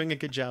 We're doing a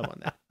good job on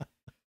that.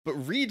 But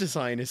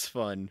redesign is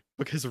fun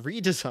because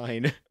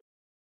redesign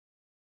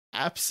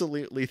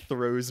absolutely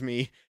throws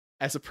me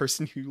as a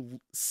person who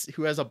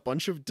has a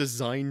bunch of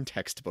design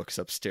textbooks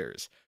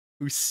upstairs,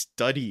 who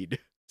studied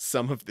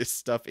some of this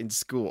stuff in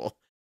school.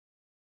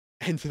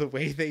 And the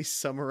way they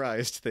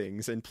summarized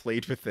things and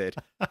played with it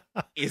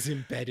is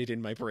embedded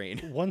in my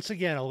brain. Once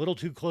again, a little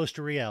too close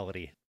to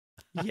reality.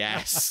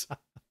 Yes.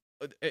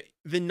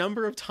 The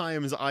number of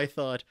times I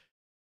thought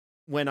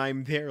when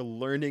I'm there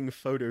learning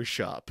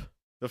Photoshop,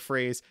 the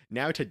phrase,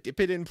 now to dip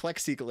it in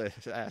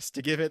plexiglass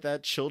to give it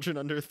that children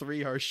under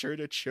 3 are sure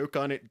to choke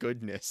on it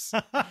goodness,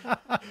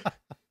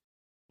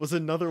 was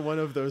another one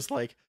of those,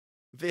 like,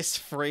 this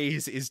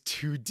phrase is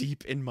too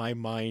deep in my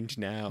mind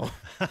now.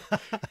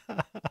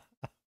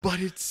 But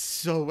it's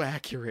so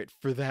accurate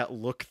for that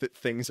look that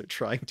things are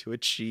trying to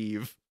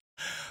achieve.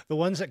 The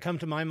ones that come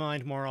to my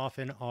mind more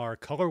often are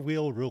Color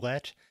Wheel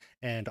Roulette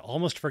and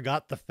Almost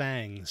Forgot the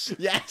Fangs.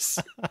 Yes!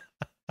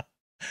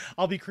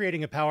 I'll be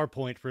creating a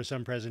PowerPoint for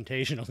some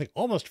presentation. I'll think,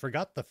 almost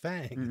forgot the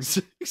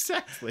fangs.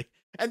 Exactly.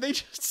 And they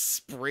just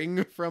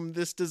spring from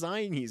this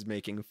design he's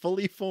making,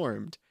 fully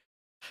formed.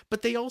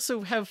 But they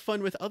also have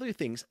fun with other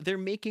things. They're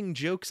making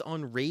jokes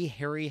on Ray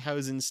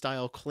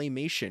Harryhausen-style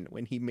claymation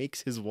when he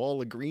makes his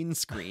wall a green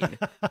screen.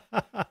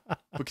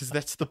 Because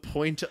that's the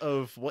point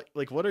of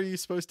what are you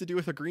supposed to do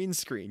with a green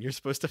screen? You're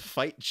supposed to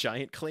fight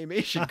giant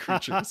claymation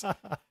creatures.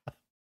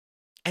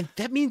 And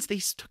that means they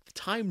took the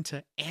time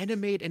to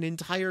animate an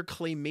entire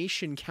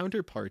claymation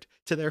counterpart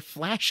to their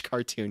Flash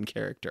cartoon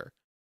character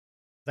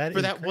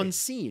for that one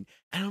scene.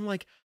 And I'm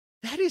like,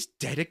 that is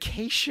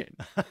dedication.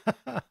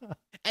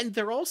 And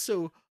they're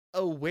also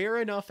aware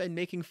enough and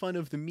making fun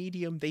of the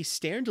medium they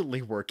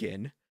standardly work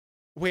in,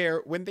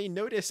 where when they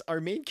notice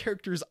our main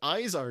character's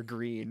eyes are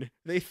green,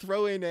 they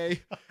throw in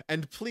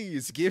and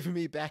please give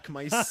me back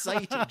my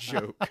sight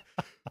joke.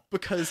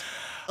 Because,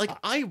 like,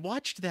 I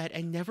watched that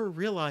and never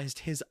realized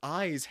his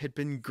eyes had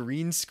been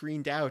green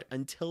screened out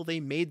until they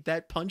made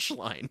that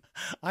punchline.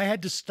 I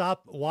had to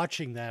stop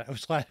watching that. I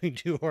was laughing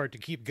too hard to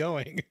keep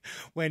going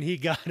when he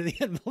got to the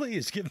end.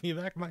 Please give me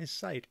back my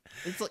sight.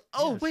 It's like,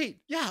 oh, yes. Wait.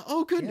 Yeah.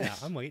 Oh, goodness.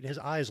 Yeah, I'm waiting. His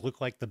eyes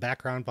look like the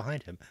background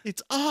behind him.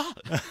 It's,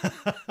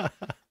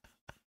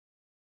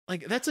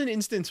 like, that's an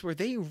instance where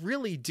they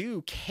really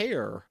do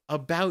care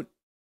about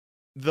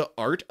the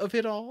art of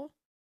it all,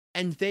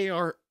 and they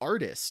are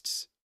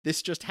artists.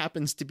 This just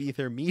happens to be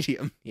their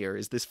medium here,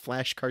 is this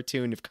Flash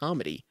cartoon of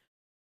comedy.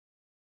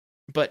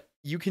 But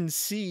you can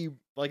see,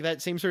 like,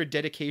 that same sort of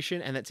dedication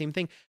and that same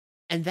thing,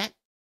 and that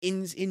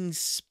is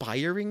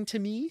inspiring to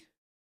me.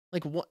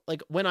 Like,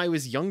 when I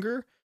was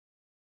younger,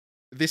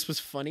 this was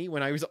funny.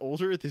 When I was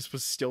older, this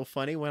was still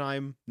funny. When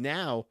I'm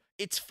now,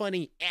 it's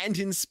funny and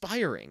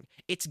inspiring.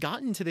 It's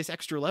gotten to this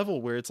extra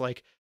level where it's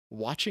like,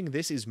 watching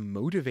this is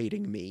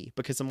motivating me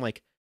because I'm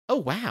like, oh,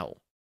 wow,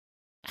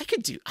 I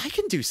can do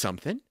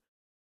something.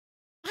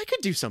 I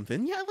could do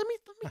something. Yeah, let me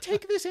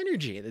take this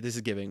energy that this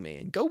is giving me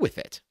and go with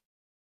it.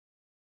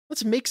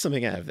 Let's make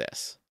something out of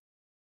this.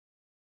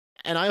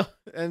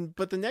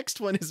 But the next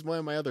one is one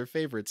of my other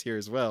favorites here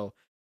as well,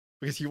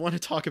 because you want to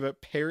talk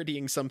about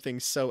parodying something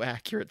so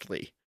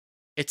accurately.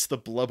 It's the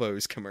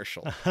Blubbos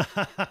commercial.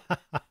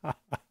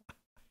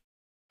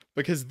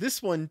 Because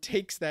this one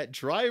takes that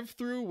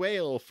drive-through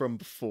whale from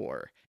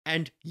before,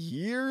 and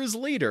years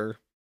later,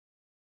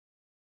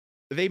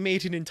 they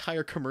made an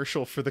entire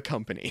commercial for the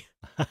company.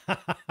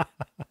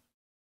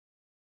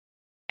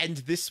 And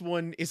this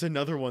one is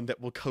another one that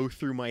will go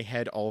through my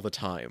head all the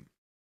time.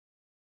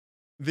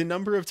 The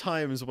number of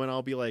times when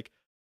I'll be like,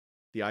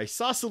 the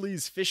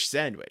isosceles fish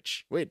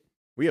sandwich. Wait,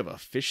 we have a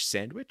fish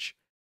sandwich?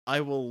 I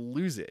will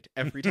lose it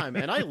every time.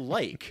 And I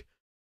like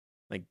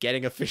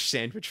getting a fish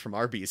sandwich from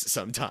Arby's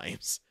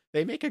sometimes.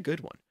 They make a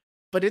good one.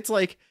 But it's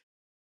like,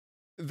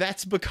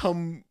 that's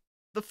become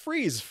the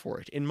phrase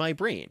for it in my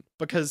brain,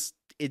 because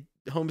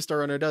Homestar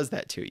Runner does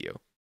that to you.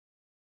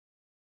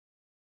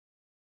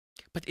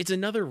 But it's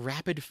another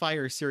rapid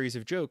fire series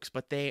of jokes,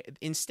 but they,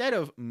 instead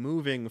of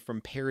moving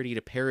from parody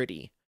to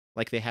parody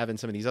like they have in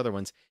some of these other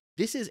ones,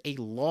 this is a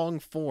long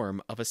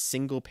form of a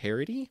single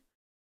parody,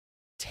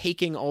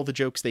 taking all the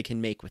jokes they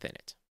can make within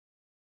it.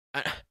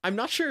 I'm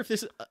not sure if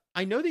this,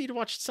 I know that you'd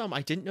watched some.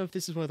 I didn't know if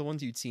this is one of the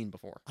ones you'd seen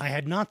before. I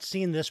had not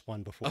seen this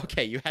one before.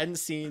 Okay, you hadn't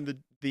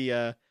seen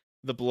the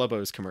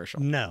Blubbos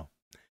commercial. No.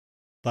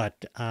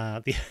 But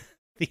the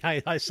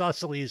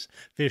isosceles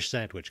fish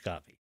sandwich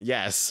copy.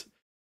 Yes.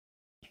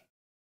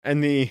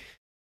 And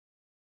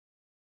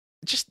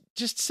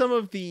just some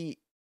of the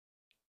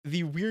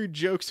weird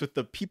jokes with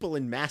the people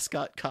in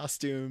mascot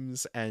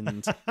costumes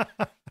and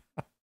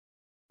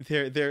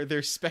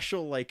their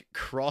special like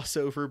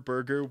crossover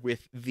burger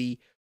with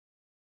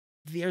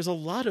there's a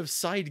lot of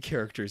side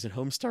characters in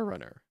Homestar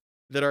Runner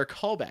that are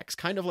callbacks,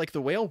 kind of like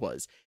the whale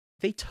was.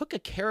 They took a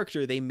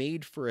character they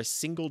made for a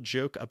single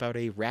joke about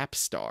a rap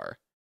star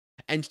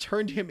and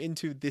turned him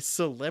into this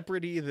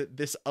celebrity that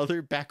this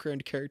other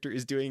background character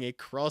is doing a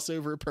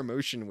crossover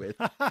promotion with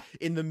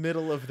in the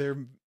middle of their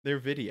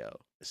video.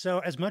 So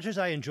as much as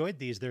I enjoyed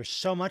these, there's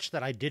so much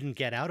that I didn't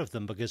get out of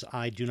them because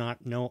I do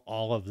not know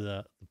all of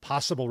the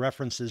possible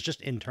references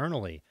just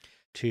internally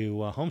to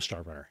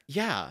Homestar Runner.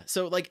 Yeah.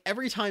 So like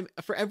every time,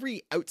 for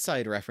every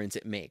outside reference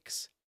it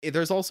makes,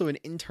 there's also an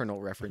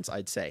internal reference,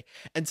 I'd say.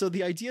 And so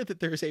the idea that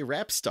there's a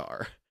rap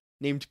star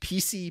named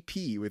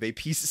PCP with a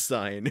peace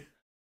sign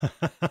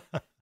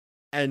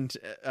and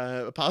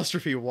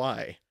apostrophe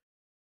Y.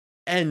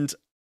 And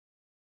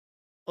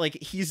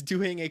like he's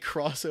doing a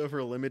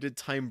crossover limited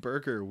time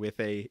burger with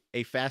a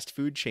fast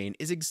food chain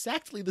is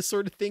exactly the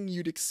sort of thing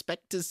you'd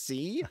expect to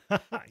see.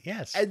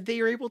 Yes. And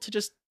they are able to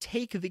just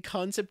take the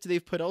concept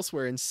they've put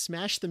elsewhere and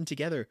smash them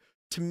together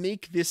to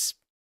make this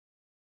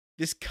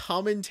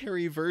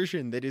commentary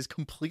version that is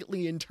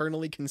completely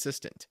internally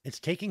consistent. It's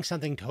taking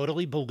something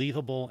totally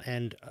believable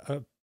and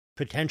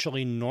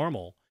potentially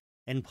normal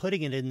and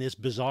putting it in this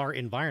bizarre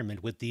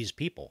environment with these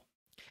people.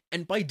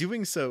 And by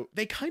doing so,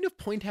 they kind of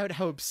point out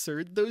how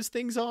absurd those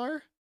things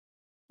are.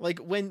 Like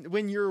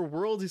when your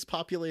world is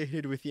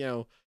populated with,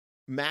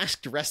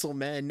 masked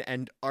wrestlemen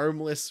and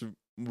armless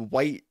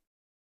white,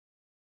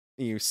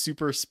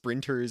 super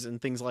sprinters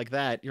and things like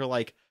that, you're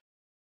like,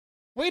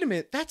 wait a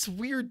minute, that's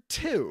weird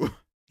too.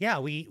 Yeah,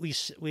 we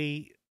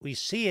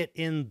see it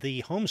in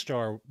the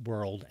Homestar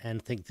world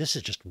and think this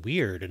is just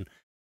weird. And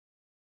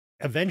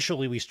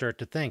eventually we start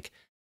to think,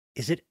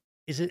 is it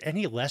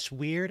any less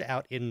weird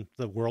out in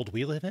the world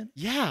we live in?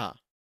 Yeah.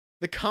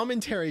 The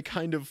commentary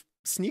kind of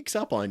sneaks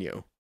up on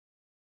you.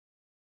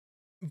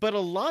 But a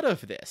lot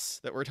of this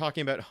that we're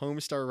talking about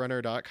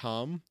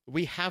HomestarRunner.com,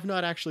 we have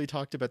not actually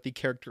talked about the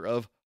character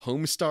of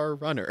Homestar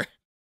Runner,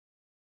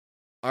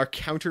 our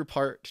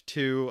counterpart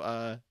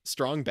to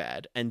Strong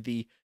Bad and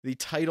the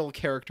title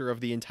character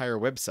of the entire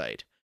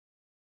website.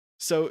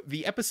 So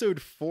the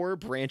episode 4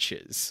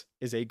 branches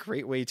is a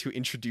great way to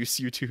introduce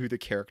you to who the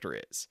character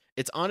is.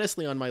 It's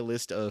honestly on my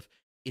list of,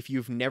 if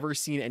you've never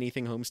seen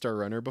anything Homestar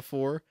Runner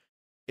before,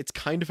 it's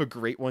kind of a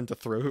great one to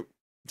throw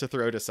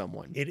to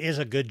someone. It is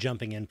a good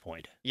jumping in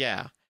point.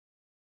 Yeah.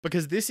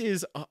 Because this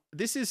is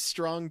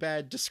Strong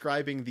Bad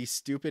describing the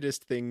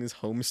stupidest things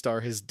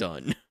Homestar has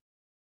done.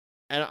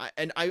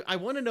 And I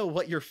want to know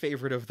what your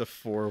favorite of the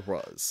 4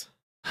 was.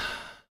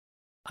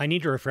 I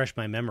need to refresh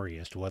my memory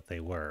as to what they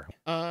were.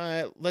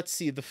 Let's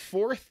see. The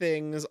 4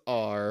 things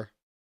are,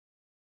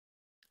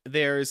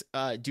 there's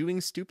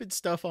doing stupid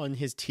stuff on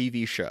his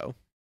TV show,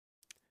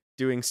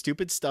 doing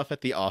stupid stuff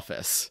at the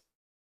office,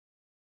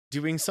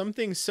 doing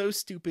something so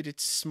stupid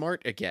it's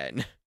smart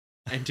again,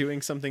 and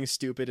doing something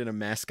stupid in a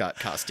mascot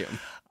costume.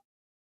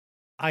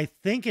 I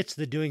think it's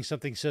the doing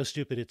something so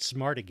stupid it's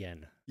smart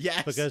again.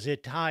 Yes. Because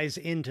it ties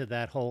into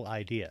that whole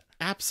idea.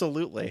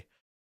 Absolutely.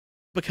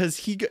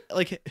 Because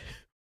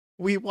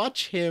we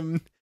watch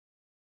him,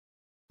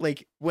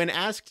 like, when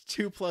asked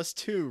 2 +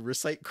 2,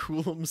 recite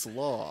Coulomb's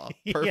law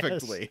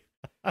perfectly.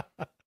 Yes.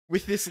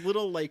 With this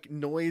little, like,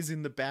 noise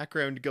in the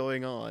background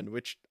going on,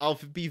 which, I'll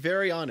be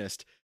very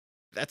honest,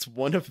 that's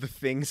one of the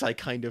things I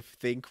kind of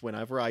think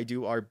whenever I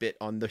do our bit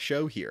on the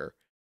show here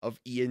of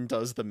Ian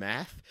does the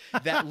math.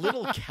 That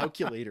little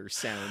calculator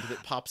sound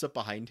that pops up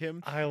behind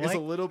him is a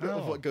little bit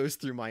of what goes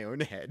through my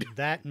own head.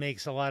 That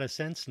makes a lot of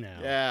sense now.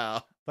 Yeah.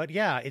 But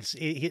yeah, it's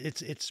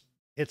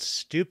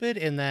stupid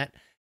in that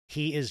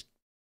he is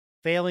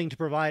failing to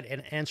provide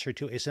an answer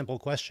to a simple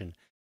question.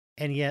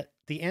 And yet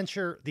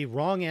the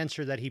wrong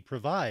answer that he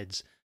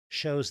provides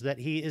shows that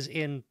he is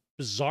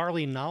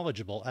bizarrely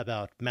knowledgeable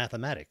about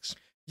mathematics.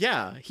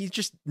 Yeah, he's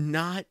just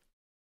not...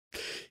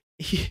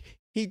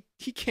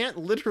 He can't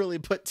literally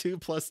put 2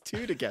 +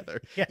 2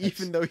 together, yes.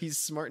 Even though he's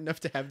smart enough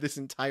to have this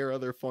entire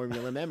other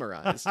formula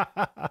memorized.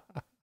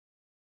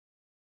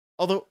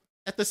 Although,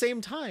 at the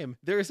same time,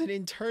 there is an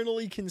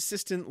internally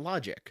consistent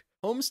logic.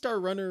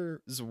 Homestar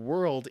Runner's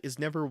world is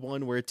never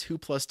one where 2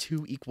 +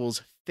 2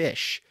 =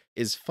 fish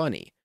is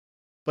funny.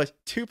 But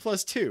 2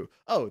 + 2,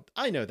 oh,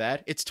 I know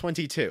that, it's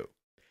 22,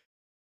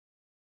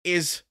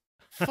 is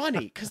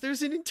funny, because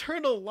there's an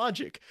internal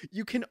logic.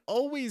 You can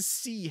always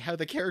see how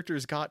the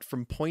characters got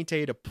from point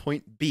A to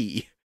point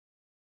B.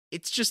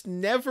 It's just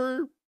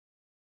never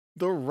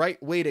the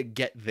right way to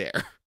get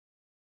there.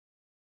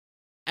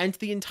 And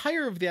the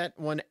entire of that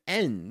one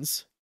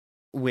ends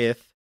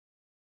with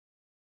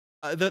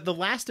the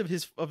last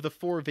of the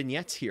 4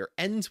 vignettes here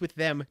ends with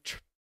them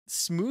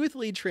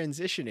smoothly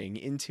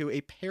transitioning into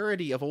a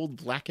parody of old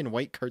black and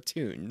white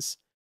cartoons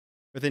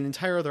with an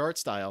entire other art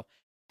style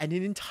and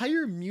an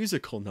entire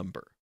musical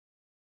number,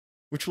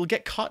 which will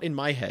get caught in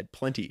my head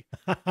plenty.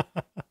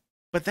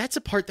 But that's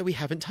a part that we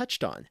haven't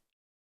touched on.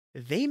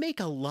 They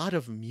make a lot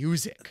of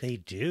music. They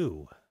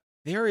do.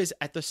 There is,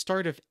 at the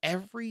start of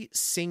every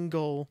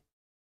single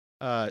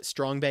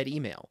Strong Bad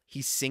email,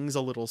 he sings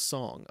a little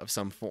song of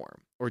some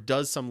form or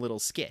does some little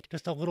skit.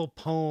 Just a little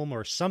poem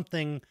or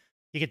something.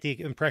 You get the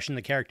impression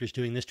the character's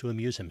doing this to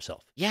amuse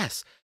himself.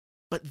 Yes,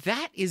 but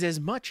that is as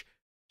much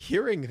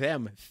hearing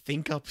them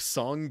think up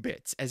song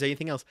bits as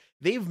anything else.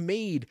 They've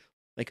made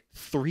like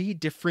 3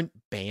 different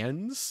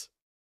bands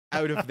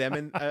out of them,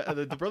 and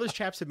the Brothers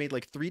Chaps have made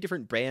like 3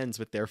 different bands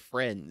with their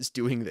friends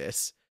doing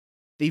this.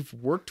 They've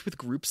worked with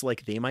groups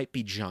like They Might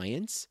Be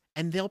Giants,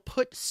 and they'll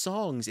put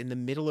songs in the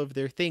middle of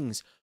their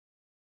things.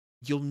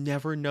 You'll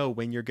never know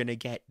when you're going to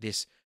get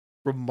this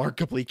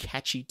remarkably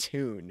catchy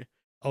tune.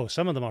 Oh,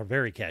 some of them are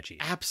very catchy.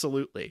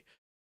 Absolutely.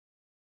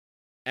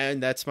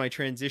 And that's my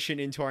transition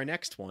into our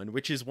next one,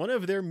 which is one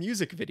of their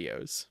music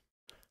videos.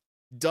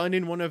 done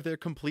in one of their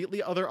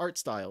completely other art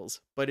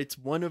styles, but it's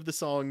one of the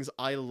songs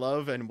I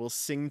love and will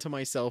sing to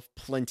myself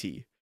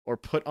plenty or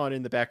put on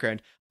in the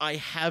background. I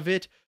have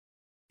it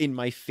in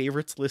my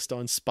favorites list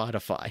on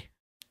Spotify,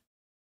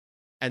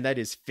 and that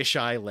is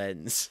Fisheye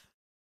Lens.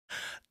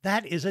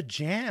 That is a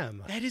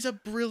jam. That is a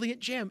brilliant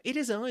jam. It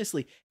is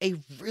honestly a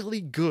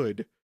really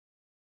good,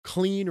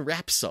 clean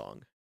rap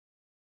song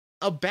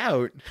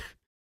about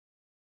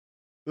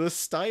the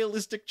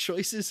stylistic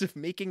choices of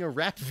making a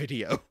rap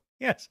video.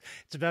 Yes,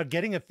 it's about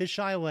getting a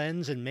fisheye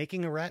lens and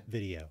making a rap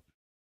video.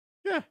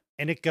 Yeah.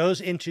 And it goes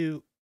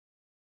into,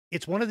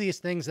 it's one of these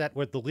things that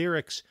where the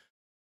lyrics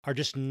are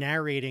just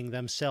narrating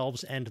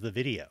themselves and the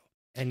video,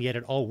 and yet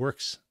it all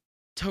works.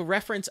 To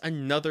reference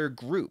another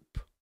group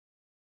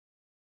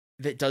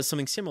that does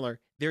something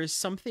similar, there is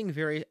something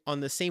very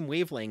on the same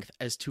wavelength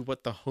as to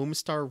what the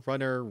Homestar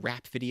Runner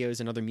rap videos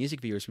and other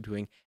music videos were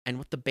doing, and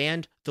what the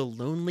band The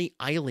Lonely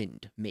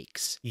Island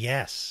makes.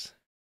 Yes.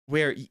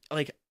 Where,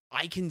 like,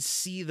 I can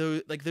see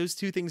those, like, those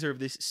two things are of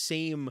this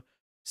same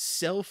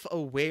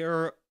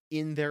self-aware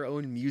in their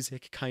own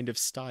music kind of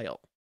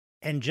style.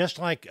 And just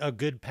like a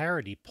good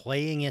parody,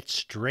 playing it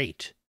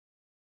straight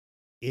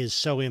is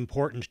so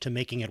important to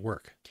making it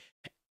work.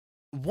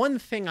 One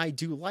thing I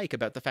do like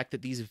about the fact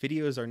that these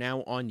videos are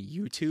now on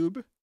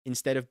YouTube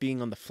instead of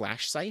being on the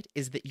Flash site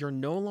is that you're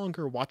no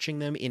longer watching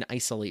them in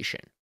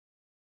isolation.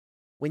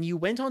 When you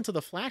went onto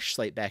the Flash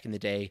site back in the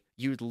day,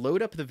 you'd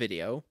load up the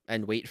video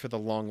and wait for the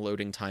long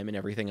loading time and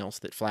everything else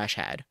that Flash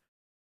had.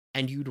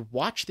 And you'd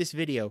watch this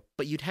video,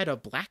 but you'd had a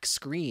black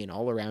screen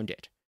all around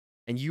it.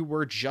 And you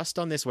were just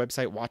on this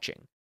website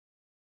watching.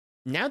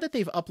 Now that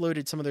they've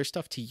uploaded some of their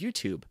stuff to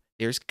YouTube,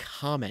 there's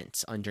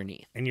comments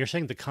underneath. And you're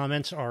saying the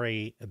comments are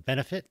a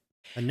benefit,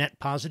 a net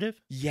positive?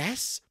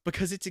 Yes,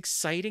 because it's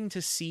exciting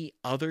to see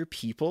other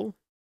people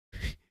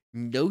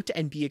note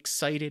and be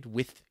excited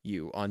with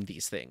you on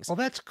these things. Well,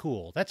 that's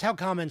cool. That's how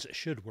comments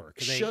should work.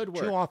 They should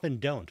work. Too often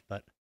don't,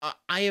 but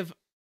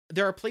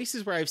there are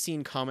places where I've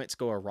seen comments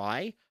go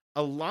awry.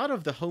 A lot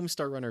of the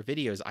Homestar Runner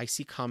videos, I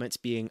see comments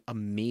being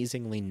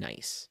amazingly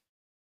nice.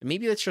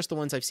 Maybe that's just the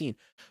ones I've seen.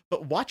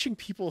 But watching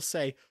people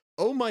say,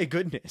 oh my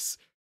goodness,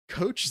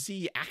 Coach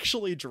Z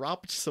actually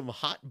dropped some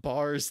hot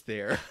bars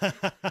there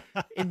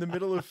in the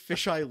middle of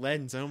Fisheye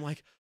Lens. And I'm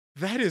like,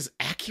 that is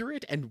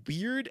accurate and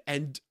weird,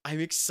 and I'm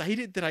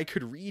excited that I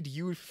could read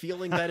you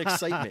feeling that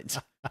excitement.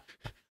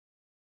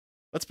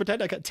 Let's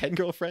pretend I got 10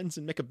 girlfriends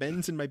and make a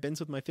bends in my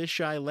bends with my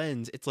fisheye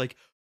lens. It's like,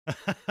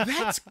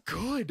 that's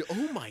good.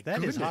 Oh my that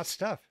goodness. is hot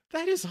stuff.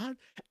 That is hot.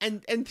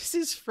 And this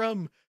is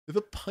from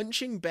the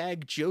punching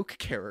bag joke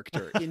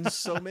character in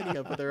so many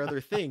of their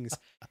other things.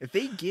 If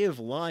they give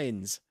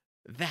lines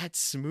that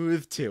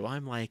smooth too,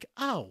 I'm like,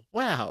 oh,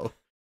 wow.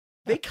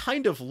 They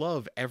kind of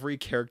love every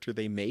character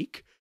they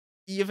make,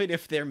 even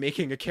if they're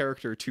making a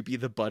character to be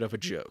the butt of a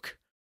joke.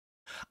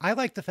 I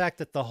like the fact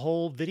that the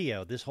whole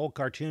video, this whole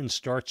cartoon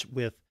starts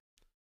with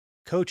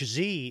Coach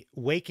Z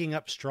waking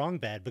up Strong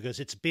Bad because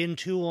it's been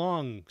too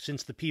long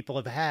since the people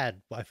have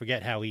had, I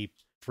forget how he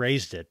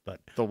phrased it, but...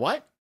 The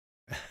what?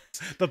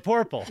 The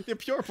purple. The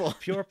purple.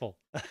 Purple.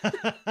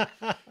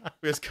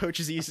 Because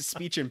Coach Z's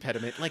speech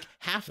impediment. Like,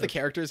 half the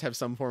characters have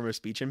some form of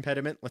speech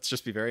impediment. Let's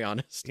just be very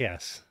honest.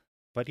 Yes.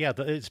 But yeah,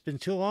 it's been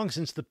too long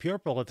since the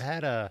purple have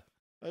had I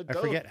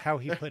forget how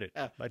he put it.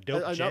 A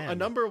dope jam. A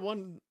number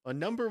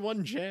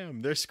one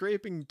jam. They're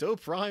scraping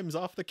dope rhymes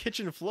off the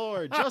kitchen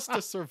floor just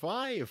to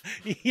survive.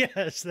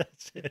 Yes,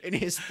 that's it. In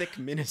his thick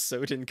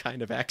Minnesotan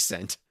kind of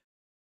accent.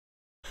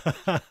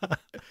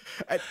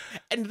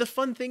 and the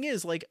fun thing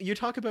is, like, you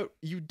talk about,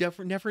 you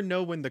never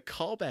know when the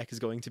callback is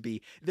going to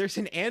be. There's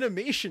an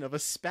animation of a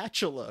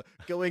spatula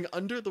going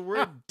under the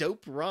word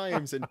dope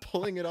rhymes and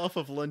pulling it off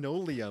of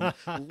linoleum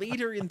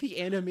later in the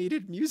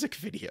animated music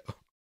video.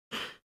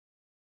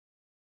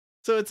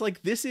 So it's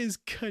like, this is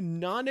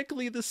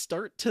canonically the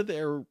start to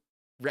their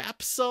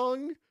rap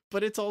song,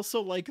 but it's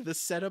also like the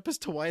setup as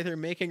to why they're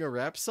making a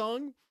rap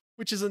song,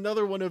 which is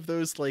another one of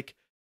those, like,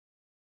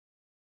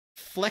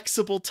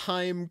 flexible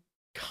time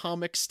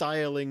comic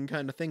styling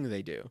kind of thing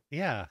they do.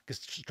 Yeah,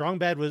 because Strong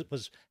Bad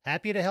was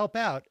happy to help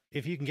out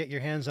if you can get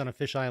your hands on a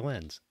fisheye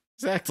lens.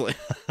 Exactly.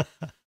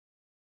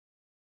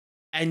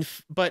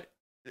 But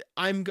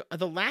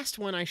the last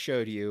one I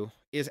showed you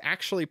is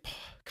actually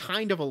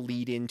kind of a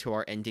lead into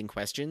our ending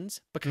questions,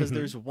 because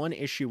there's one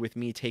issue with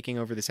me taking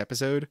over this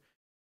episode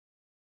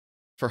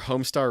for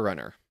Homestar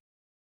Runner,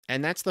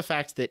 and that's the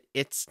fact that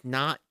it's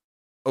not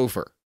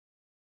over.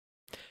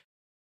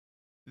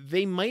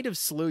 They might have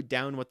slowed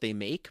down what they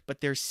make,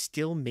 but they're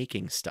still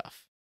making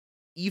stuff.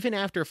 Even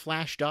after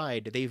Flash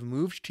died, they've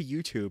moved to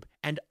YouTube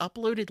and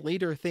uploaded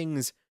later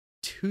things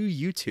to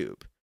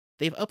YouTube.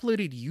 They've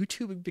uploaded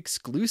YouTube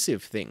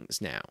exclusive things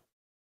now.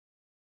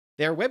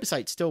 Their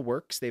website still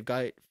works. They've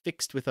got it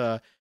fixed with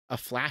a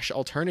Flash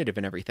alternative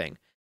and everything.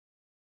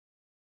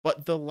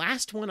 But the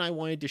last one I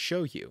wanted to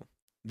show you,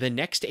 the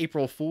next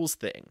April Fool's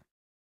thing,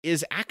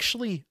 is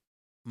actually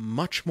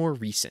much more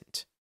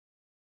recent.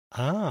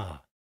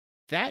 Ah.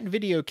 That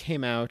video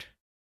came out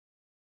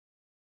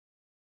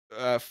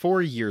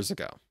 4 years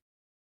ago.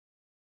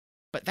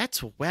 But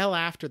that's well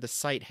after the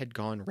site had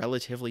gone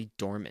relatively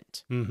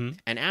dormant, Mm-hmm.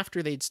 and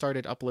after they'd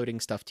started uploading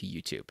stuff to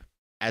YouTube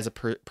as a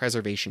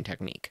preservation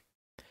technique.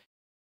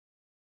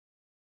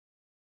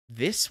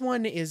 This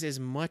one is as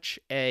much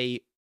a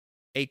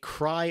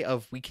cry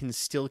of we can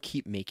still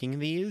keep making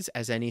these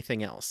as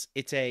anything else.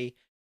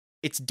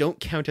 It's Don't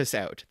Count Us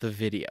Out, the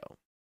video.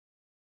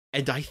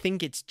 And I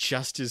think it's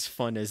just as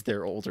fun as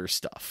their older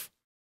stuff.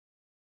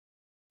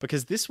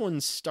 Because this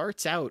one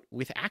starts out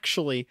with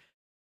actually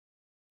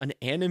an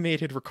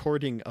animated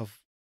recording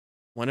of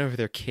one of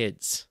their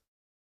kids.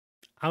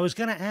 I was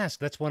going to ask,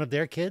 that's one of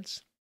their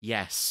kids?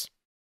 Yes.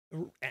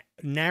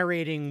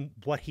 Narrating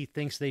what he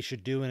thinks they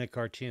should do in a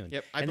cartoon.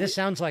 Yep. And this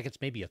sounds like it's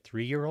maybe a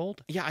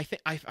 3-year-old. Yeah, I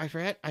think I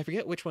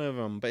forget which one of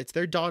them, but it's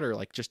their daughter,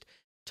 like, just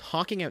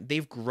talking out.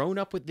 They've grown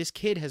up with, this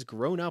kid has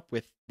grown up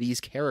with these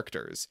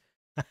characters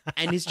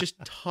and is just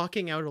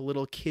talking out a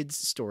little kid's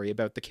story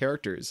about the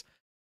characters,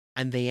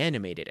 and they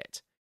animated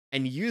it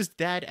and used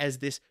that as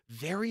this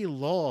very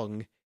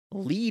long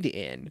lead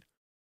in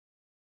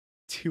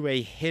to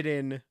a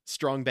hidden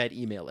Strong Bad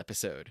email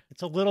episode.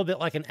 It's a little bit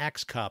like an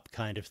X-Cop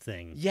kind of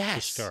thing.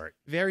 Yes, to start.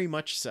 Very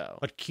much so.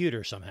 But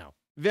cuter somehow.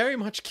 Very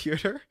much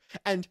cuter,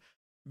 and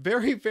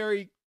very,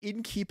 very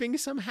in keeping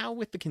somehow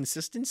with the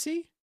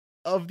consistency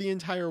of the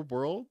entire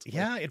world.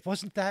 Yeah, it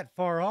wasn't that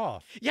far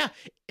off. Yeah,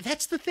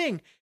 that's the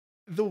thing.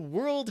 The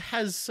world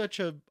has such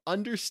a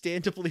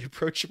understandably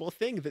approachable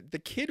thing that the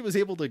kid was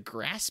able to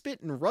grasp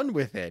it and run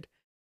with it.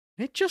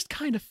 And it just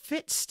kind of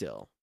fits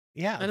still.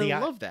 Yeah. And I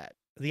love that.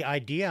 The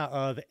idea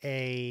of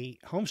a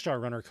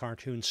Homestar Runner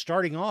cartoon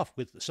starting off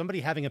with somebody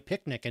having a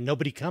picnic and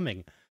nobody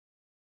coming.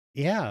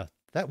 Yeah,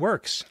 that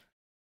works.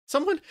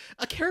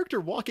 A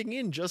character walking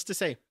in just to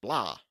say,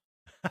 blah,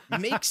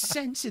 makes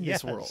sense in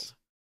this world.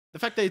 The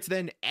fact that it's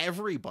then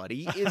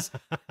everybody is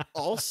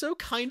also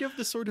kind of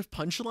the sort of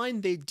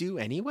punchline they do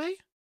anyway.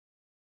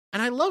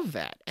 And I love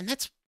that. And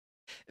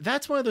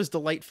that's one of those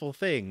delightful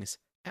things.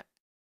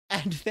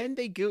 And then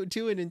they go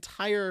do an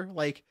entire,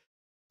 like,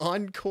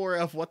 encore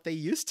of what they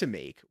used to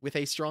make with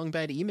a Strong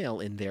Bad email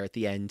in there at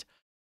the end.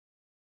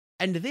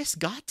 And this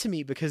got to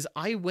me because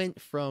I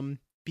went from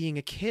being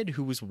a kid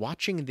who was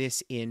watching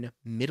this in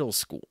middle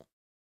school,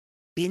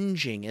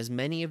 binging as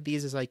many of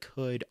these as I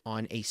could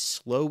on a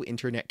slow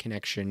internet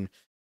connection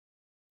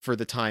for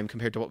the time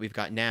compared to what we've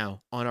got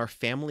now on our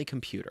family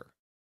computer,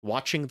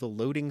 watching the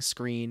loading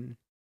screen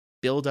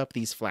build up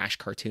these flash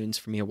cartoons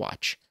for me to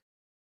watch,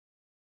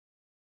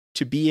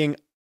 to being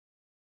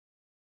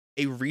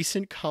a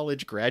recent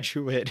college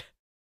graduate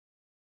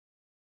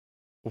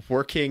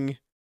working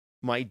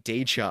my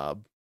day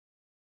job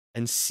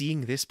and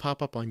seeing this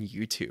pop up on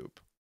YouTube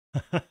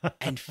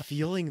and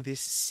feeling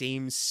this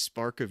same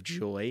spark of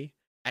joy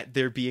at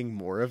there being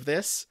more of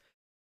this,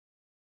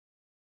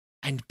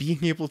 and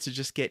being able to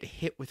just get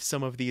hit with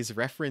some of these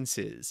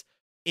references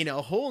in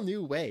a whole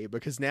new way,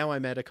 because now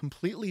I'm at a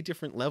completely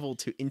different level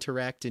to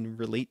interact and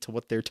relate to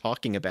what they're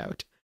talking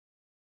about.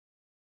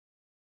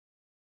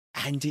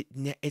 And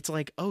it's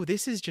like, oh,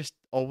 this is just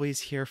always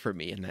here for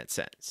me in that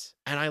sense.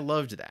 And I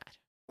loved that.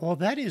 Well,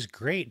 that is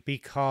great,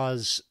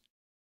 because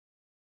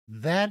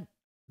that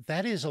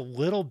is a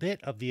little bit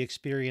of the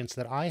experience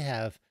that I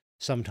have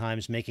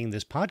sometimes making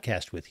this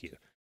podcast with you,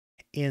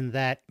 in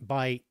that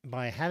by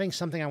having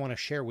something I want to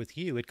share with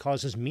you, it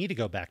causes me to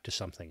go back to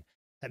something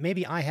that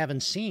maybe I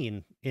haven't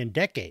seen in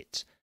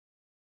decades.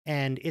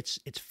 And it's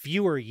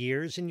fewer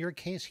years in your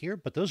case here,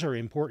 but those are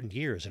important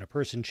years, and a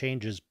person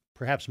changes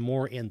perhaps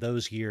more in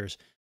those years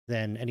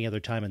than any other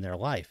time in their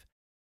life.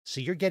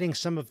 So you're getting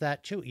some of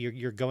that too.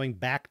 You're going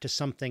back to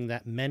something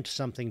that meant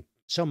something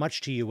so much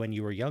to you when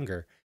you were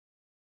younger,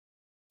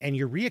 and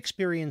you're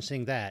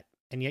re-experiencing that,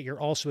 and yet you're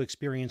also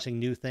experiencing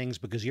new things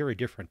because you're a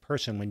different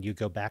person when you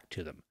go back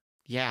to them.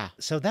 Yeah.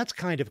 So that's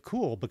kind of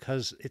cool,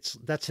 because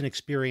that's an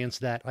experience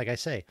that, like I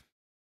say,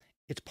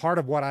 it's part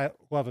of what I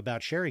love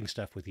about sharing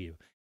stuff with you.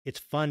 It's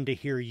fun to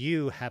hear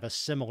you have a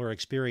similar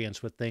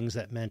experience with things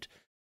that meant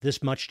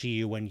this much to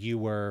you when you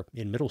were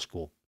in middle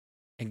school.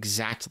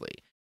 Exactly.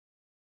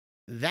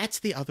 That's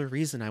the other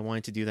reason I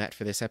wanted to do that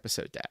for this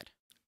episode, Dad.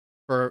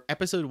 For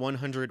episode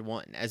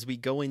 101, as we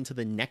go into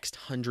the next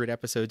 100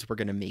 episodes we're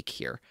going to make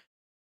here,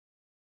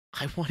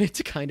 I wanted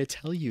to kind of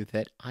tell you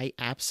that I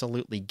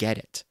absolutely get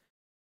it.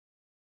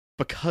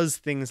 Because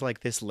things like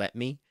this let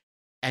me,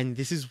 and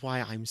this is why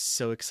I'm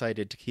so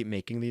excited to keep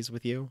making these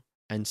with you,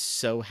 and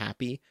so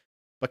happy,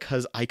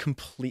 because I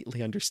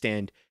completely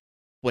understand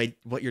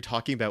what you're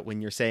talking about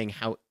when you're saying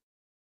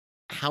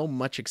how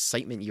much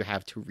excitement you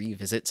have to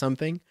revisit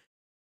something.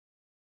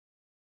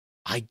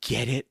 I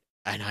get it,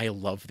 and I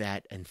love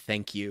that, and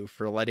thank you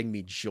for letting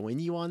me join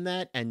you on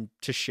that and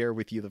to share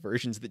with you the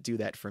versions that do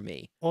that for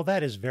me. Well,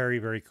 that is very,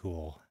 very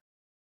cool.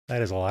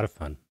 That is a lot of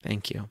fun.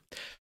 Thank you.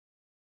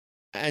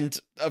 And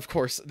of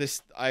course,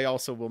 this I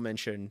also will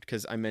mention,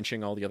 because I'm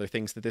mentioning all the other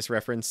things that this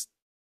reference.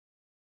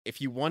 If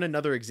you want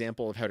another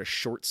example of how to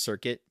short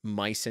circuit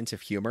my sense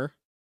of humor,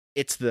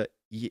 it's the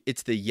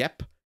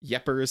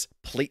Yeppers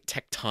plate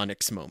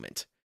tectonics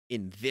moment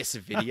in this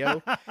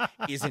video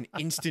is an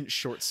instant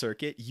short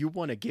circuit. You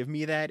want to give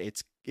me that?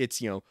 It's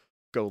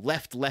go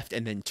left, left,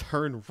 and then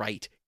turn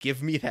right.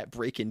 Give me that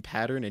break-in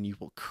pattern and you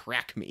will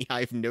crack me.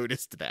 I've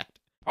noticed that.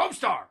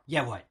 Homestar!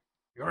 Yeah, what?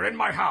 You're in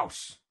my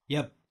house.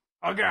 Yep.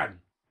 Again.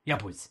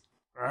 Yep, was.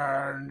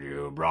 And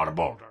you brought a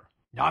boulder.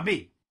 Not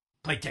me.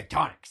 Play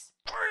tectonics.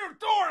 What are you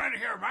doing in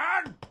here,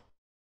 man?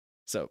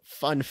 So,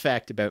 fun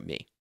fact about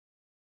me.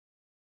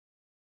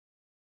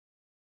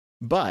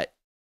 But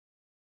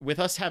with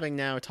us having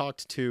now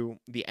talked to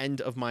the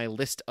end of my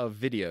list of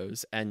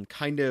videos and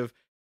kind of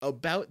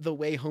about the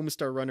way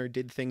Homestar Runner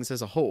did things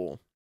as a whole,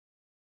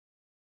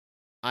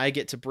 I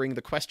get to bring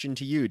the question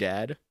to you,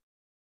 Dad.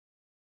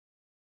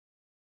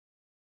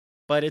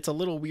 But it's a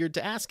little weird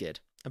to ask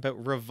it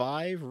about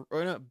revive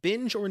or no,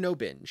 binge or no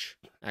binge.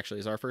 Actually,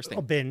 is our first thing.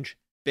 Oh, binge.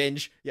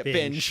 Binge. Yeah,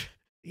 binge.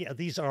 Yeah,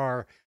 these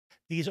are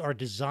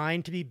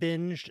designed to be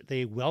binged.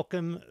 They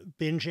welcome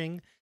binging.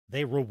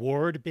 They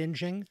reward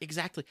binging.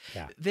 Exactly.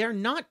 Yeah. They're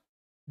not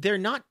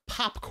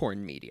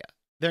popcorn media.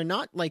 They're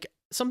not like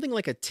something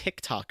like a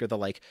TikTok or the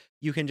like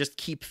you can just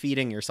keep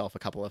feeding yourself a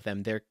couple of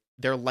them. They're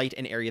light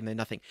and airy and they're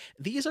nothing.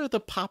 These are the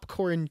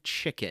popcorn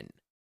chicken.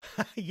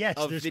 Yes,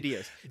 of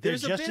videos. They're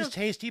just as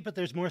tasty, but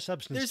there's more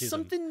substance to them. There's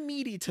something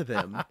meaty to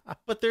them,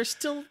 but they're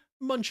still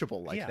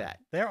munchable like that.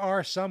 There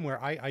are some where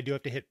I do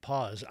have to hit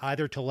pause,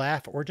 either to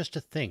laugh or just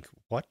to think,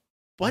 what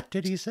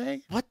did he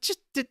say? What just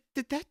did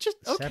that just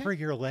okay. Sever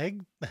your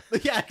leg?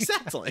 Yeah,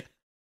 exactly.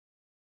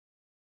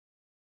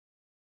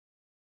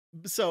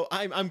 So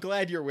I'm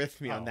glad you're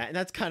with me on that, and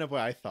that's kind of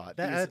what I thought.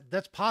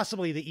 That's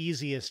possibly the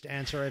easiest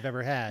answer I've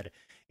ever had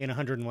in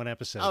 101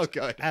 episodes. Oh,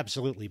 good.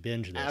 Absolutely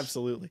binge this.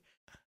 Absolutely.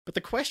 But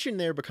the question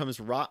there becomes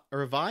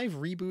revive,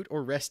 reboot,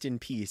 or rest in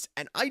peace.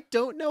 And I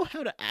don't know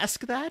how to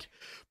ask that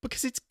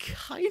because it's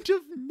kind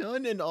of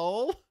none and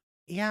all.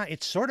 Yeah,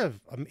 it's sort of,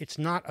 it's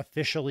not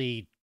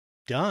officially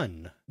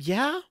done.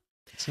 Yeah?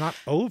 It's not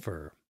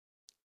over.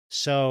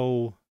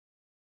 So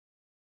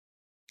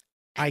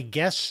I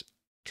guess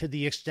to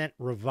the extent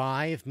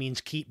revive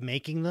means keep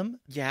making them.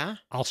 Yeah.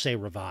 I'll say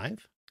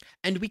revive.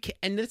 And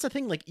and that's the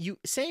thing, like you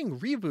saying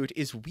reboot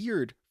is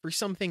weird for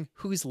something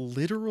whose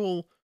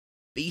literal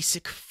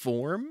basic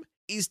form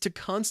is to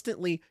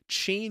constantly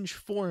change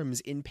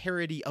forms in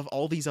parody of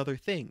all these other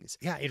things.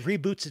 Yeah, it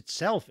reboots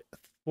itself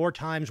 4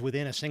 times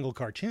within a single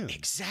cartoon.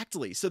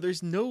 Exactly. So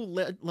there's no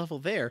level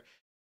there.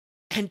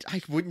 And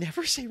I would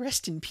never say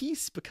rest in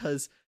peace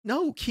because,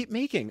 no, keep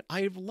making.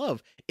 I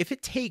love. If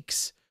it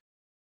takes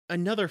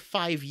another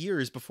 5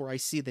 years before I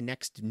see the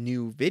next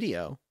new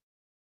video,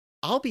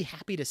 I'll be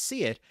happy to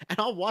see it. And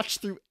I'll watch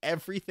through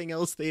everything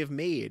else they have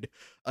made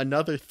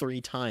another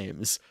 3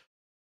 times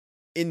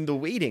in the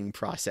waiting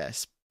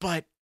process.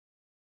 But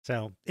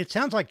so it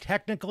sounds like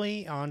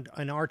technically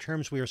in our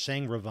terms we are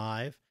saying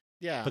revive.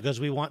 Yeah. Because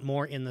we want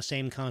more in the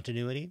same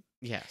continuity.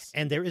 Yes.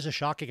 And there is a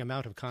shocking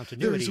amount of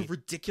continuity. There's a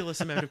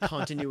ridiculous amount of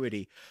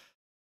continuity.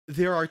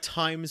 There are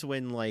times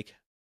when like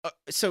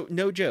so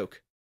no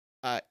joke,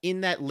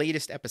 in that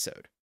latest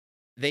episode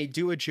they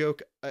do a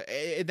joke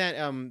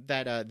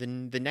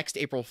the next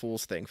April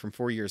Fool's thing from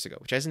 4 years ago,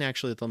 which isn't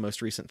actually the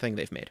most recent thing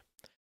they've made.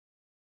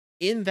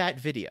 In that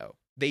video,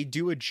 they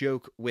do a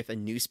joke with a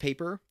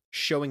newspaper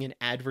showing an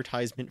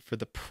advertisement for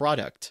the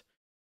product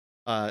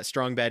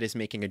Strong Bad is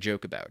making a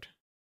joke about.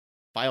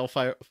 File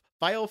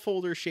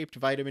folder shaped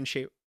vitamin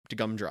shaped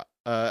thumb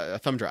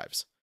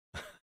drives.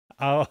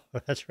 Oh,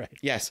 that's right.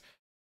 Yes.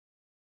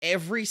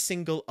 Every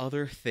single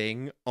other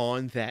thing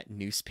on that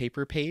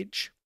newspaper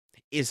page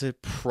is a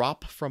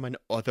prop from an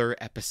other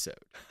episode.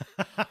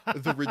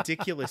 The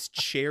ridiculous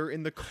chair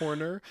in the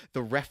corner,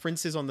 the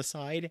references on the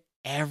side,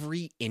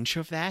 every inch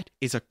of that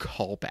is a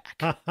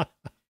callback,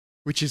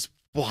 which is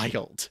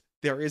wild.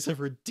 There is a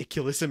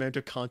ridiculous amount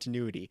of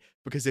continuity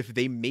because if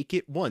they make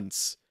it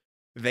once,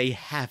 they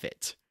have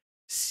it.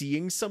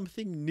 Seeing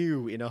something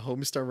new in a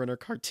Homestar Runner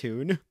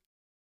cartoon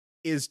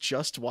is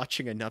just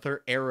watching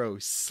another arrow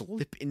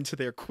slip into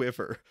their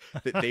quiver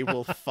that they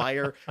will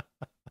fire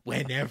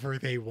whenever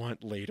they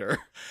want later.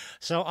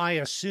 So I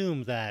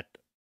assume that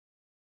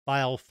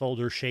file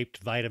folder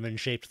shaped vitamin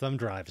shaped thumb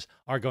drives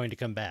are going to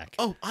come back.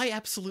 Oh, I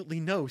absolutely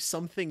know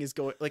something is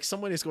going, like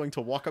someone is going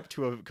to walk up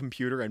to a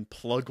computer and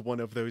plug one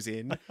of those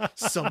in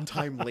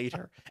sometime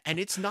later. And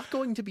it's not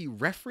going to be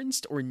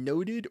referenced or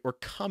noted or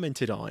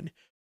commented on.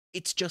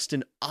 It's just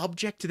an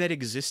object that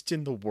exists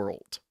in the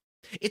world.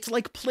 It's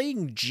like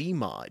playing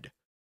Gmod,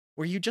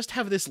 where you just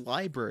have this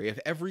library of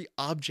every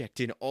object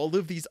in all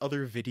of these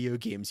other video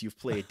games you've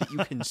played that you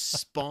can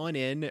spawn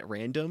in at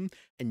random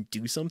and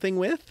do something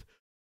with.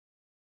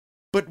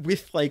 But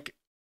with, like,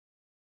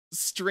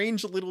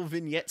 strange little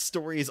vignette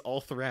stories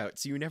all throughout,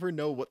 so you never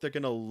know what they're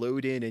going to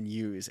load in and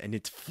use, and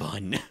it's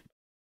fun.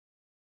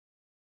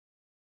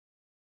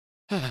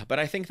 But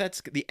I think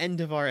that's the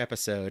end of our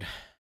episode.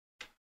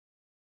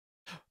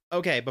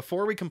 Okay,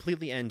 before we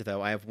completely end,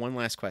 though, I have one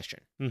last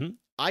question. Mm-hmm.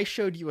 I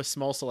showed you a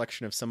small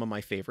selection of some of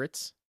my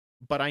favorites,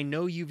 but I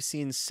know you've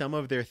seen some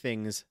of their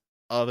things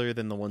other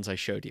than the ones I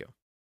showed you.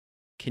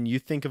 Can you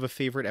think of a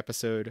favorite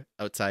episode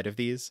outside of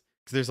these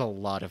 'Cause there's a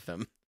lot of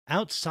them.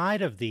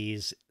 Outside of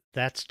these,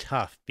 that's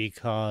tough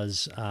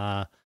because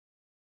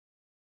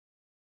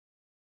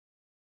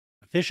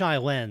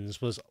Fisheye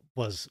Lens was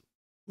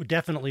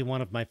definitely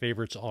one of my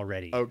favorites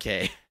already.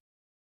 Okay.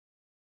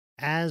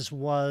 As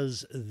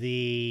was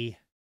the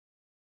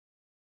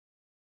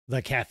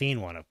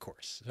caffeine one, of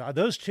course.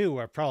 Those two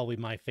are probably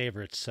my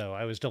favorites, so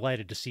I was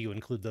delighted to see you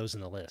include those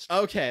in the list.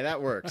 Okay,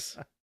 that works.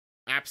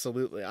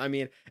 Absolutely. I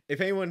mean,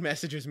 if anyone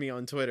messages me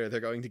on Twitter, they're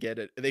going to get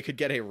it. They could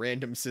get a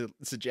random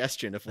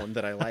suggestion of one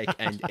that I like,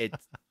 and it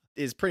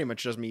is pretty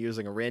much just me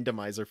using a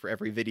randomizer for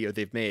every video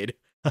they've made.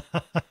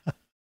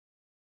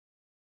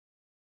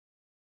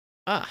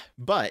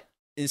 But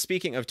in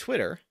speaking of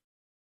Twitter,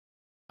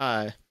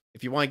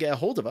 if you want to get a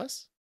hold of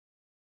us,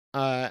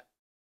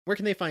 where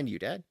can they find you,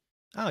 Dad?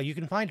 Oh, you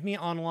can find me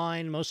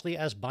online mostly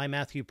as by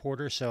Matthew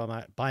Porter. So I'm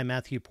at by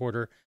Matthew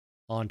Porter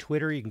on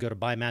Twitter. You can go to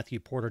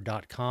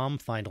bymatthewporter.com,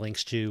 find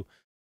links to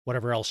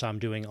whatever else I'm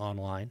doing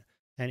online.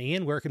 And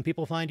Ian, where can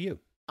people find you?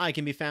 I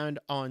can be found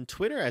on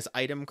Twitter as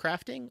Item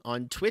Crafting,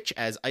 on Twitch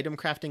as Item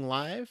Crafting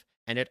Live,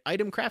 and at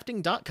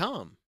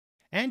itemcrafting.com.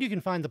 And you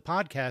can find the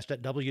podcast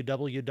at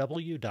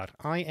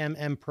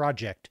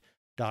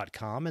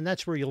www.immproject.com, and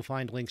that's where you'll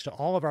find links to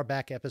all of our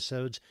back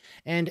episodes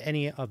and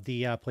any of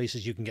the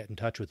places you can get in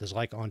touch with us,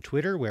 like on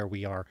Twitter, where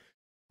we are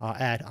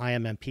at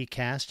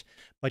IMMPcast,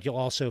 but you'll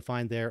also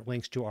find there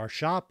links to our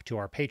shop, to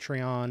our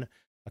Patreon,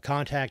 a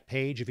contact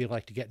page if you'd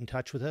like to get in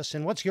touch with us.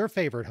 And what's your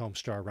favorite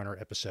Homestar Runner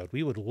episode?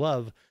 We would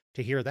love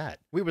to hear that.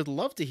 We would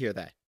love to hear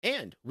that.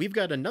 And we've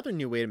got another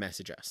new way to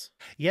message us.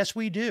 Yes,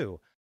 we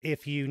do.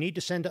 If you need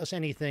to send us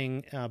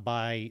anything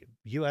by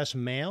U.S.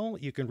 mail,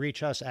 you can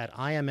reach us at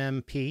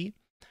IMMP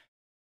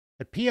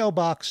at P.O.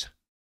 Box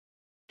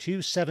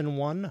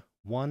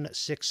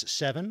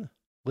 271167,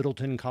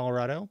 Littleton,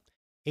 Colorado,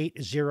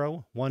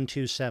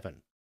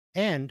 80127.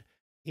 And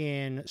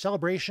in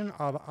celebration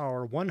of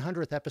our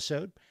 100th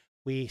episode,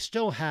 we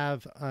still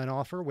have an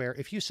offer where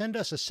if you send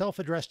us a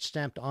self-addressed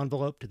stamped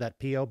envelope to that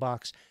P.O.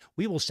 box,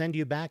 we will send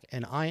you back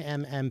an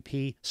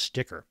IMMP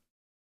sticker.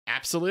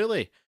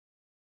 Absolutely.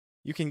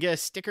 You can get a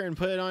sticker and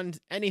put it on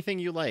anything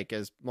you like,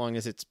 as long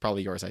as it's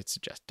probably yours. I'd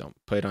suggest don't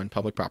put it on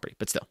public property,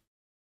 but still.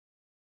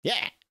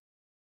 Yeah.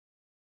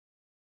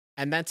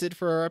 And that's it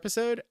for our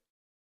episode.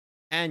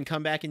 And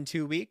come back in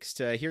 2 weeks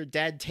to hear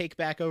Dad take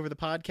back over the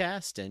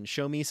podcast and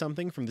show me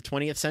something from the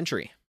 20th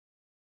century.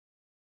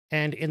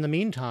 And in the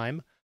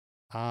meantime,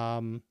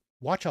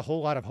 watch a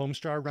whole lot of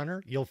Homestar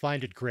Runner. You'll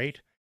find it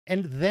great.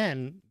 And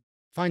then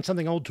find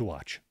something old to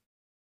watch.